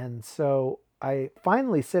 And so I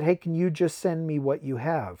finally said, hey, can you just send me what you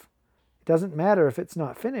have? It doesn't matter if it's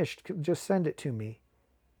not finished, just send it to me.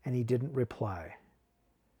 And he didn't reply.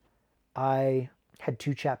 I had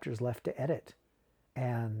 2 chapters left to edit,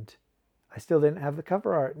 and I still didn't have the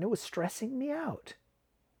cover art, and it was stressing me out.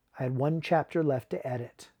 I had 1 chapter left to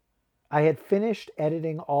edit. I had finished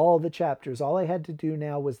editing all the chapters. All I had to do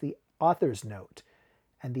now was the author's note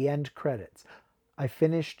and the end credits. I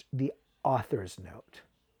finished the author's note.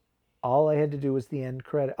 All I had to do was the end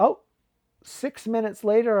credit. Oh, 6 minutes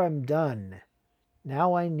later, I'm done.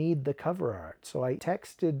 Now I need the cover art. So I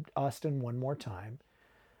texted Austin one more time,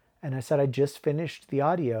 and I said, I just finished the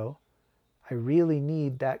audio. I really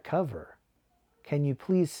need that cover. Can you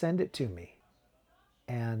please send it to me?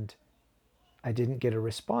 And I didn't get a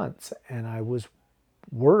response, and I was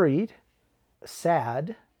worried,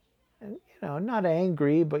 sad, and not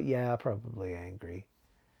angry, but yeah, probably angry.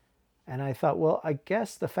 And I thought, well, I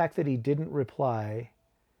guess the fact that he didn't reply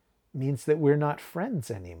means that we're not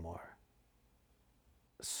friends anymore.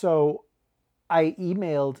 So I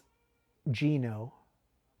emailed Gino,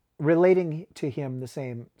 relating to him the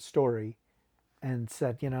same story, and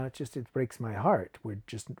said, it breaks my heart. We're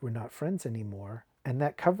not friends anymore. And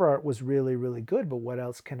that cover art was really, really good, but what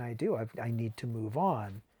else can I do? I need to move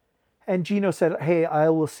on. And Gino said, hey, I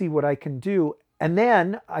will see what I can do. And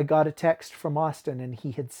then I got a text from Austin, and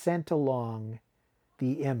he had sent along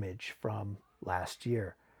the image from last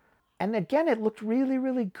year. And again, it looked really,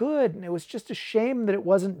 really good. And it was just a shame that it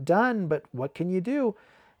wasn't done, but what can you do?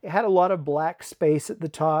 It had a lot of black space at the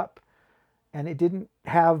top, and it didn't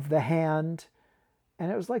have the hand.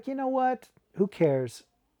 And it was like, you know what? Who cares?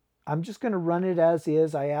 I'm just going to run it as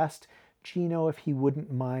is. I asked Gino if he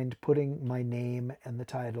wouldn't mind putting my name and the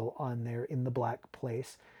title on there in the black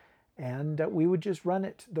place. And we would just run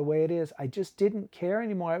it the way it is. I just didn't care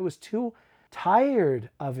anymore. I was too tired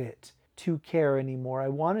of it to care anymore. I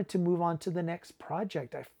wanted to move on to the next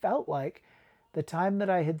project. I felt like the time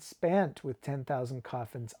that I had spent with 10,000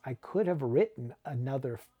 Coffins, I could have written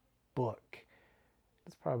another book.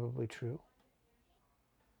 That's probably true.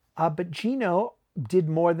 But Gino did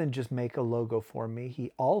more than just make a logo for me.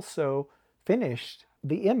 He also finished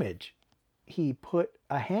the image. He put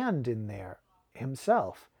a hand in there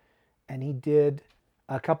himself. And he did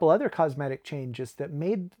a couple other cosmetic changes that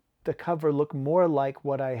made the cover look more like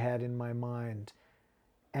what I had in my mind.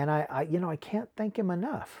 And I can't thank him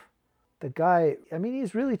enough. The guy, I mean,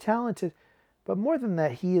 he's really talented, but more than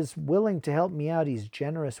that, he is willing to help me out. He's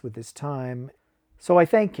generous with his time. So I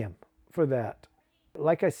thank him for that.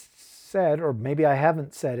 Like I said, or maybe I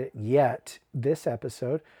haven't said it yet this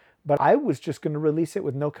episode, but I was just going to release it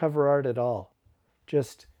with no cover art at all.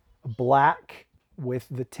 Just black with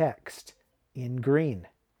the text in green,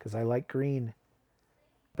 because I like green.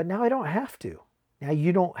 But now I don't have to. Now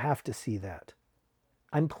you don't have to see that.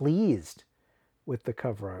 I'm pleased with the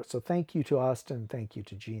cover art. So thank you to Austin, thank you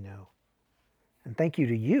to Gino, and thank you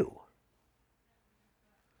to you.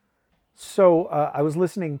 So I was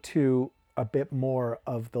listening to a bit more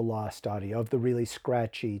of the lost audio, of the really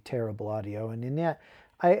scratchy, terrible audio, and in that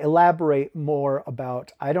I elaborate more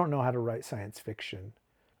about, I don't know how to write science fiction.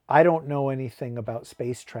 I don't know anything about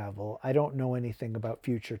space travel. I don't know anything about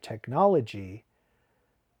future technology.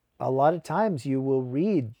 A lot of times you will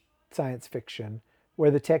read science fiction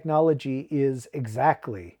where the technology is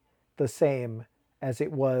exactly the same as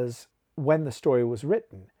it was when the story was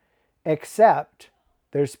written, except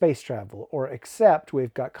there's space travel, or except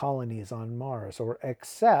we've got colonies on Mars, or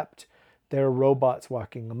except there are robots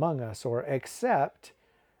walking among us, or except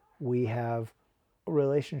we have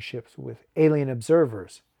relationships with alien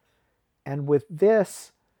observers. And with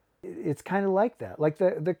this, it's kind of like that. Like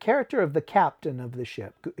the character of the captain of the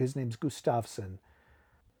ship, his name's Gustafsson.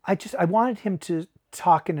 I wanted him to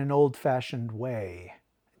talk in an old-fashioned way.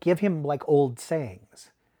 Give him like old sayings.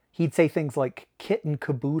 He'd say things like kit and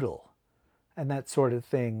caboodle and that sort of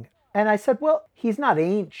thing. And I said, well, he's not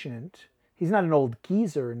ancient. He's not an old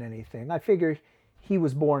geezer in anything. I figure he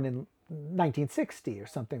was born in 1960 or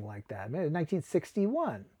something like that. Maybe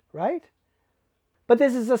 1961, right? But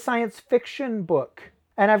this is a science fiction book.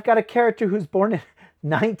 And I've got a character who's born in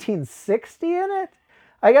 1960 in it.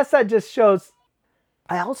 I guess that just shows.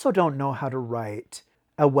 I also don't know how to write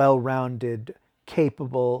a well-rounded,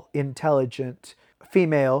 capable, intelligent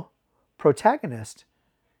female protagonist.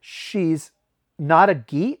 She's not a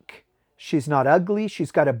geek. She's not ugly.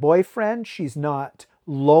 She's got a boyfriend. She's not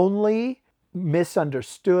lonely,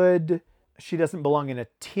 misunderstood. She doesn't belong in a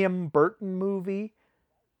Tim Burton movie.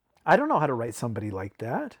 I don't know how to write somebody like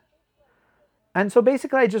that. And so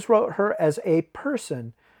basically I just wrote her as a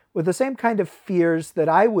person with the same kind of fears that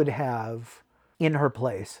I would have in her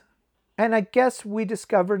place. And I guess we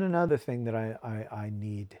discovered another thing that I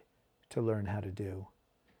need to learn how to do.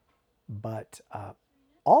 But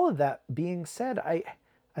all of that being said, I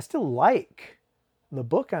still like the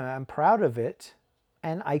book. I'm proud of it.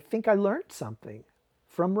 And I think I learned something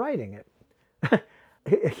from writing it.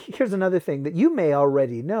 Here's another thing that you may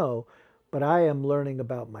already know, but I am learning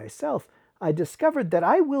about myself. I discovered that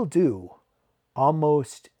I will do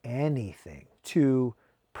almost anything to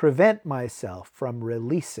prevent myself from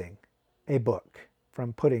releasing a book,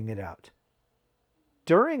 from putting it out.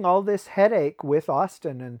 During all this headache with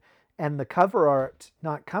Austin and the cover art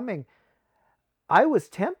not coming, I was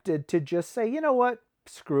tempted to just say, you know what,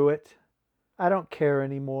 screw it. I don't care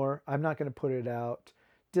anymore. I'm not going to put it out.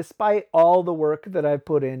 Despite all the work that I've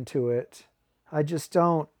put into it, I just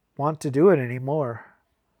don't want to do it anymore.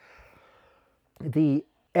 The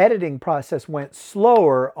editing process went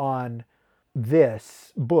slower on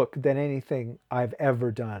this book than anything I've ever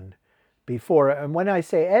done before. And when I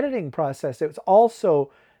say editing process, it was also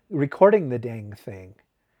recording the dang thing.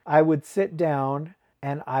 I would sit down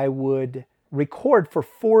and I would record for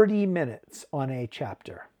 40 minutes on a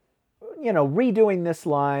chapter. You know, redoing this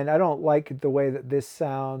line, I don't like the way that this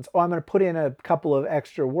sounds. Oh, I'm going to put in a couple of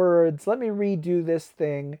extra words. Let me redo this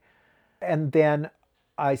thing. And then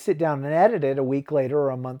I sit down and edit it a week later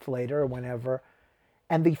or a month later or whenever.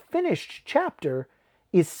 And the finished chapter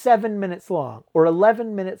is 7 minutes long or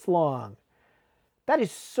 11 minutes long. That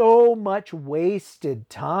is so much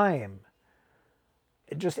wasted time.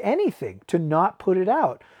 Just anything to not put it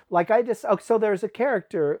out. So there's a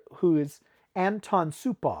character who is Anton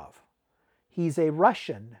Supov. He's a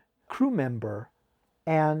Russian crew member,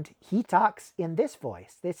 and he talks in this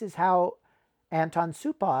voice. This is how Anton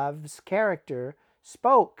Supov's character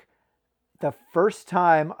spoke the first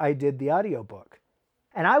time I did the audiobook.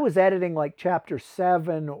 And I was editing like chapter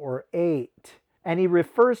 7 or 8, and he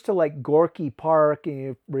refers to like Gorky Park, and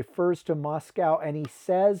he refers to Moscow, and he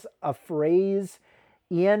says a phrase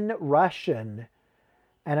in Russian,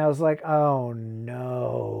 and I was like, oh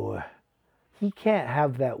no. He can't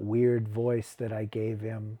have that weird voice that I gave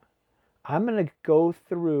him. I'm going to go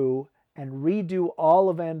through and redo all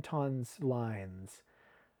of Anton's lines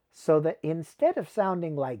so that instead of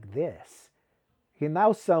sounding like this, he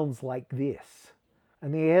now sounds like this.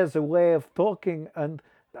 And he has a way of talking, and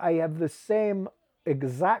I have the same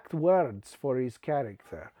exact words for his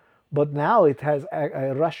character, but now it has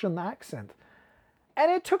a Russian accent.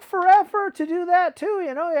 And it took forever to do that too,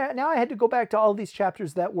 you know. Now I had to go back to all these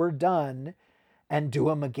chapters that were done and do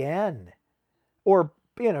them again. Or,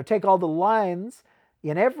 you know, take all the lines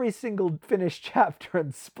in every single finished chapter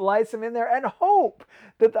and splice them in there and hope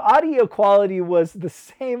that the audio quality was the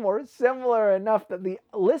same or similar enough that the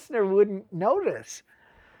listener wouldn't notice.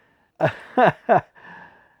 I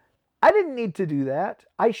didn't need to do that.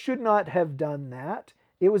 I should not have done that.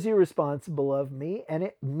 It was irresponsible of me, and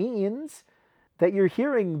it means that you're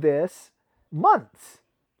hearing this months,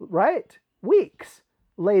 right? Weeks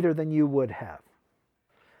later than you would have.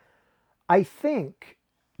 I think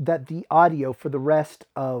that the audio for the rest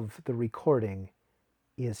of the recording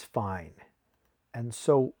is fine. And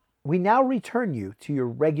so we now return you to your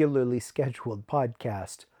regularly scheduled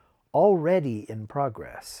podcast, already in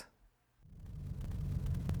progress.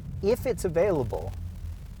 If it's available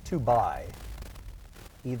to buy,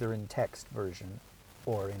 either in text version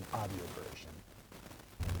or in audio version,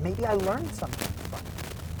 maybe I learned something from it.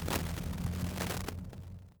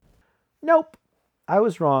 Nope, I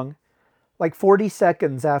was wrong. Like 40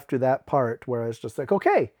 seconds after that part where I was just like,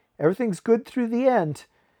 okay, everything's good through the end,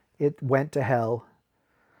 it went to hell.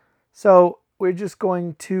 So we're just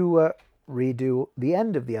going to redo the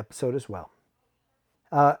end of the episode as well.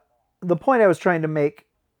 The point I was trying to make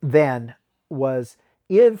then was,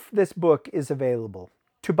 if this book is available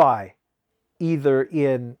to buy, either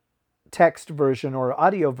in text version or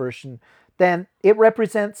audio version, then it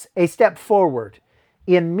represents a step forward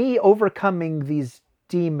in me overcoming these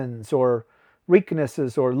demons or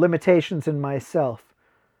weaknesses or limitations in myself.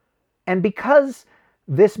 And because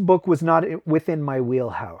this book was not within my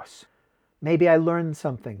wheelhouse, maybe I learned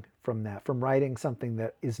something from that, from writing something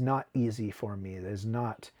that is not easy for me, that is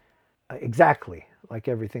not exactly like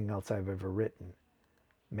everything else I've ever written.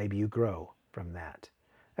 Maybe you grow from that.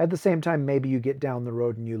 At the same time, maybe you get down the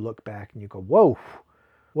road and you look back and you go, whoa,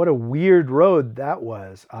 what a weird road that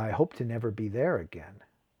was. I hope to never be there again.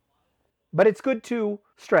 But it's good to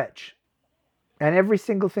stretch. And every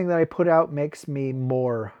single thing that I put out makes me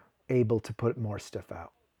more able to put more stuff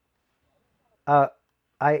out.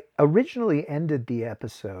 I originally ended the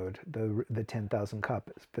episode, the 10,000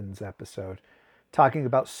 Coffins episode, talking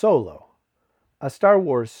about Solo, a Star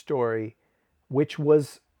Wars story which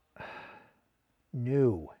was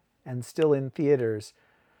new and still in theaters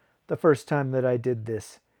the first time that I did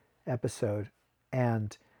this episode.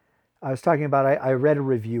 And I was talking about, I read a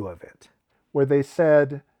review of it where they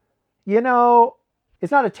said, you know,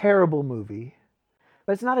 it's not a terrible movie,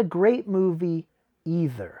 but it's not a great movie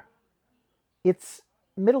either. It's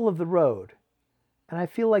middle of the road. And I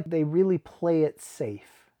feel like they really play it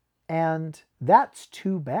safe. And that's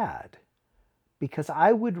too bad, because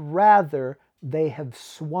I would rather they have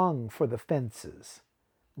swung for the fences,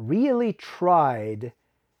 really tried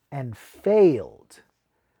and failed,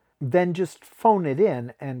 than just phone it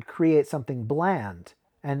in and create something bland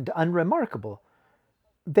and unremarkable.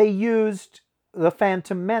 They used The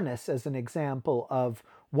Phantom Menace as an example of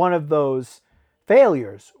one of those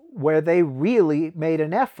failures where they really made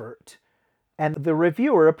an effort, and the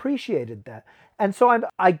reviewer appreciated that. And so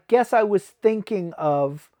I guess I was thinking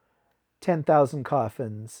of 10,000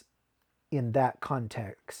 Coffins in that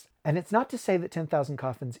context. And it's not to say that 10,000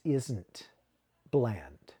 Coffins isn't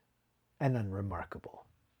bland and unremarkable.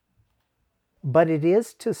 But it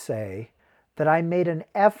is to say that I made an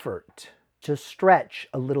effort to stretch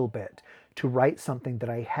a little bit, to write something that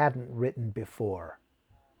I hadn't written before.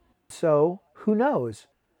 So, who knows?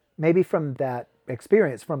 Maybe from that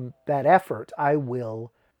experience, from that effort, I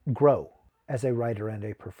will grow as a writer and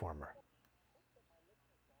a performer.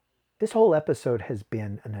 This whole episode has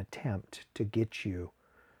been an attempt to get you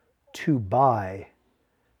to buy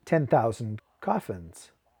 10,000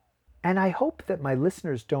 Coffins. And I hope that my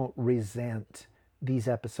listeners don't resent these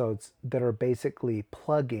episodes that are basically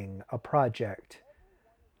plugging a project,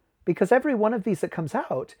 because every one of these that comes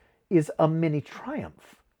out is a mini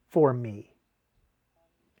triumph for me.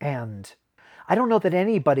 And I don't know that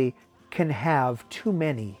anybody can have too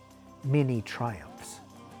many mini triumphs.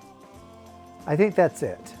 I think that's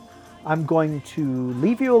it. I'm going to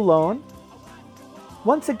leave you alone.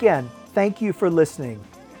 Once again, thank you for listening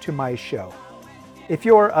to my show. If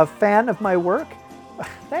you're a fan of my work,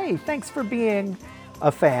 hey, thanks for being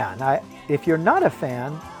a fan. If you're not a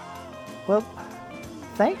fan, well,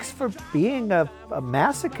 thanks for being a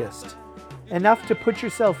masochist enough to put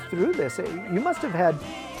yourself through this. You must have had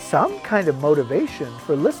some kind of motivation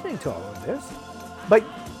for listening to all of this. But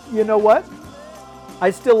you know what? I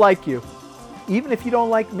still like you, even if you don't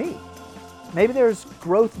like me. Maybe there's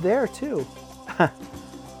growth there too.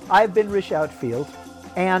 I've been Rish Outfield,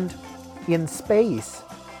 and in space,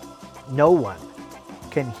 no one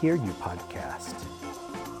can hear you podcast.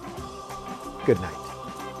 Good night.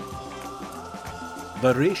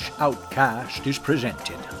 The Rish Outcast is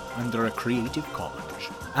presented under a Creative Commons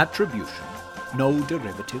Attribution, No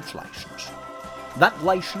Derivatives license. That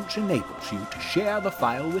license enables you to share the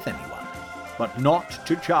file with anyone, but not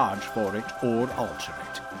to charge for it or alter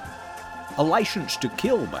it. A license to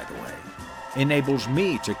kill, by the way, enables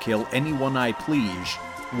me to kill anyone I please,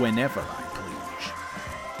 whenever I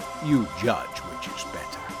please. You judge which is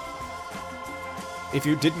better. If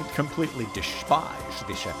you didn't completely despise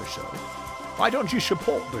this episode, why don't you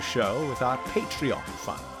support the show with our Patreon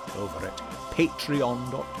fund over at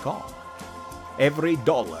patreon.com? Every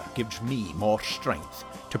dollar gives me more strength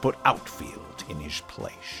to put Outfield in his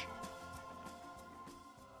place.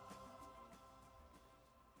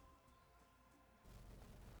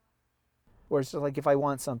 Whereas, like, if I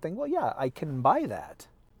want something, well, yeah, I can buy that.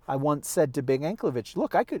 I once said to Big Anklevich,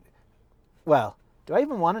 look, I could, well, do I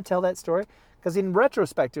even want to tell that story? Because in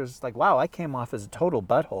retrospect, it was like, wow, I came off as a total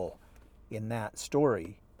butthole in that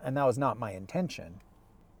story, and that was not my intention.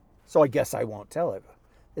 So I guess I won't tell it.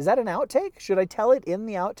 Is that an outtake? Should I tell it in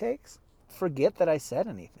the outtakes? Forget that I said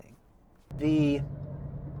anything. The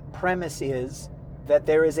premise is that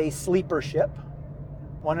there is a sleeper ship,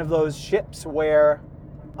 one of those ships where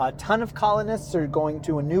a ton of colonists are going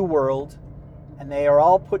to a new world, and they are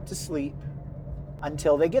all put to sleep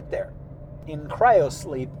until they get there in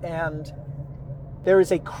cryosleep. And there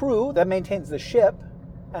is a crew that maintains the ship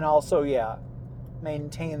and also,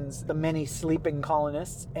 maintains the many sleeping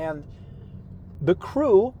colonists. And the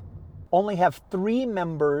crew only have 3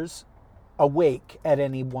 members awake at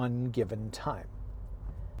any one given time.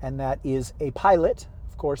 And that is a pilot,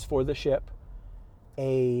 of course, for the ship,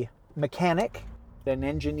 a mechanic, an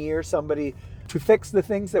engineer, somebody to fix the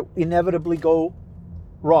things that inevitably go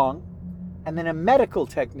wrong, and then a medical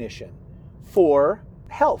technician for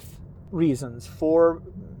health reasons, for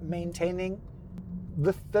maintaining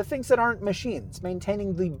the things that aren't machines,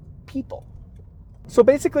 maintaining the people. So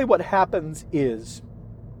basically what happens is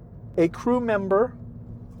a crew member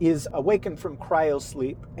is awakened from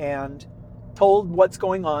cryosleep and told what's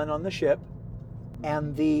going on the ship,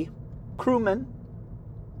 and the crewman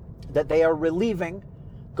that they are relieving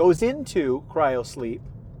goes into cryosleep,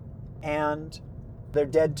 and they're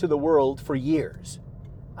dead to the world for years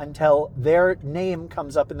until their name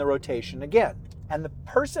comes up in the rotation again. And the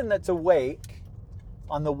person that's awake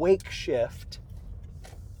on the wake shift,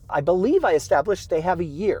 I believe I established they have a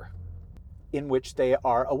year in which they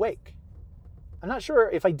are awake. I'm not sure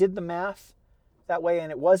if I did the math that way and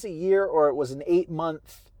it was a year, or it was an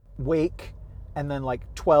 8-month wake and then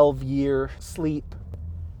like 12-year sleep.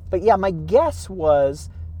 But yeah, my guess was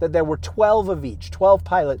that there were 12 of each, 12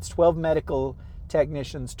 pilots, 12 medical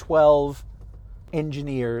technicians, 12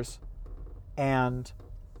 engineers, and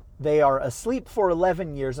they are asleep for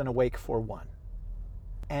 11 years and awake for 1.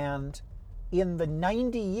 And in the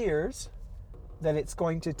 90 years that it's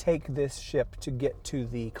going to take this ship to get to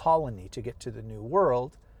the colony, to get to the new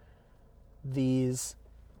world, these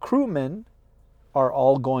crewmen are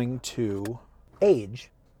all going to age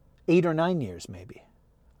 8 or 9 years maybe.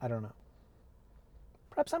 I don't know.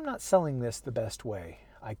 Perhaps I'm not selling this the best way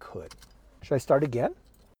I could. Should I start again?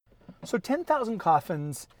 So 10,000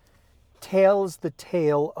 Coffins tells the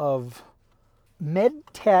tale of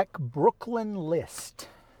MedTech Brooklyn List.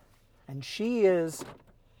 And she is...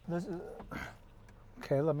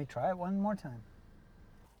 Okay, let me try it one more time.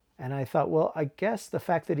 And I thought, well, I guess the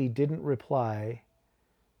fact that he didn't reply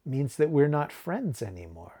means that we're not friends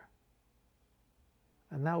anymore.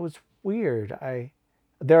 And that was weird.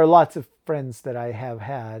 There are lots of friends that I have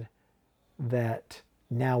had that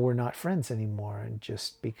now we're not friends anymore, and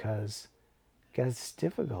just because it's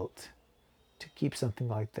difficult to keep something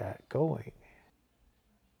like that going.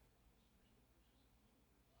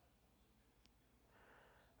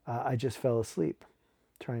 I just fell asleep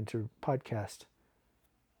trying to podcast.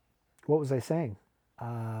 What was I saying?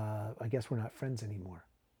 I guess we're not friends anymore.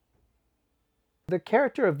 The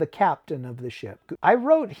character of the captain of the ship, I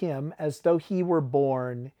wrote him as though he were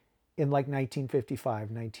born in like 1955,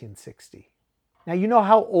 1960. Now, you know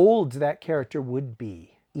how old that character would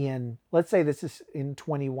be in, let's say this is in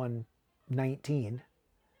 2119.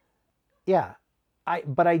 Yeah, I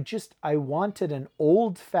wanted an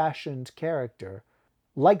old-fashioned character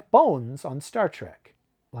like Bones on Star Trek.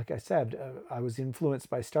 Like I said, I was influenced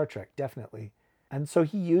by Star Trek, definitely. And so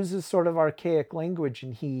he uses sort of archaic language,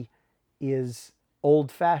 and he is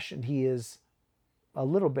old-fashioned. He is a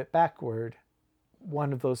little bit backward,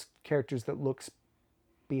 one of those characters that looks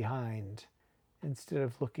behind instead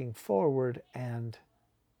of looking forward, and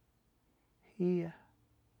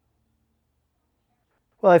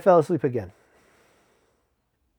well, I fell asleep again.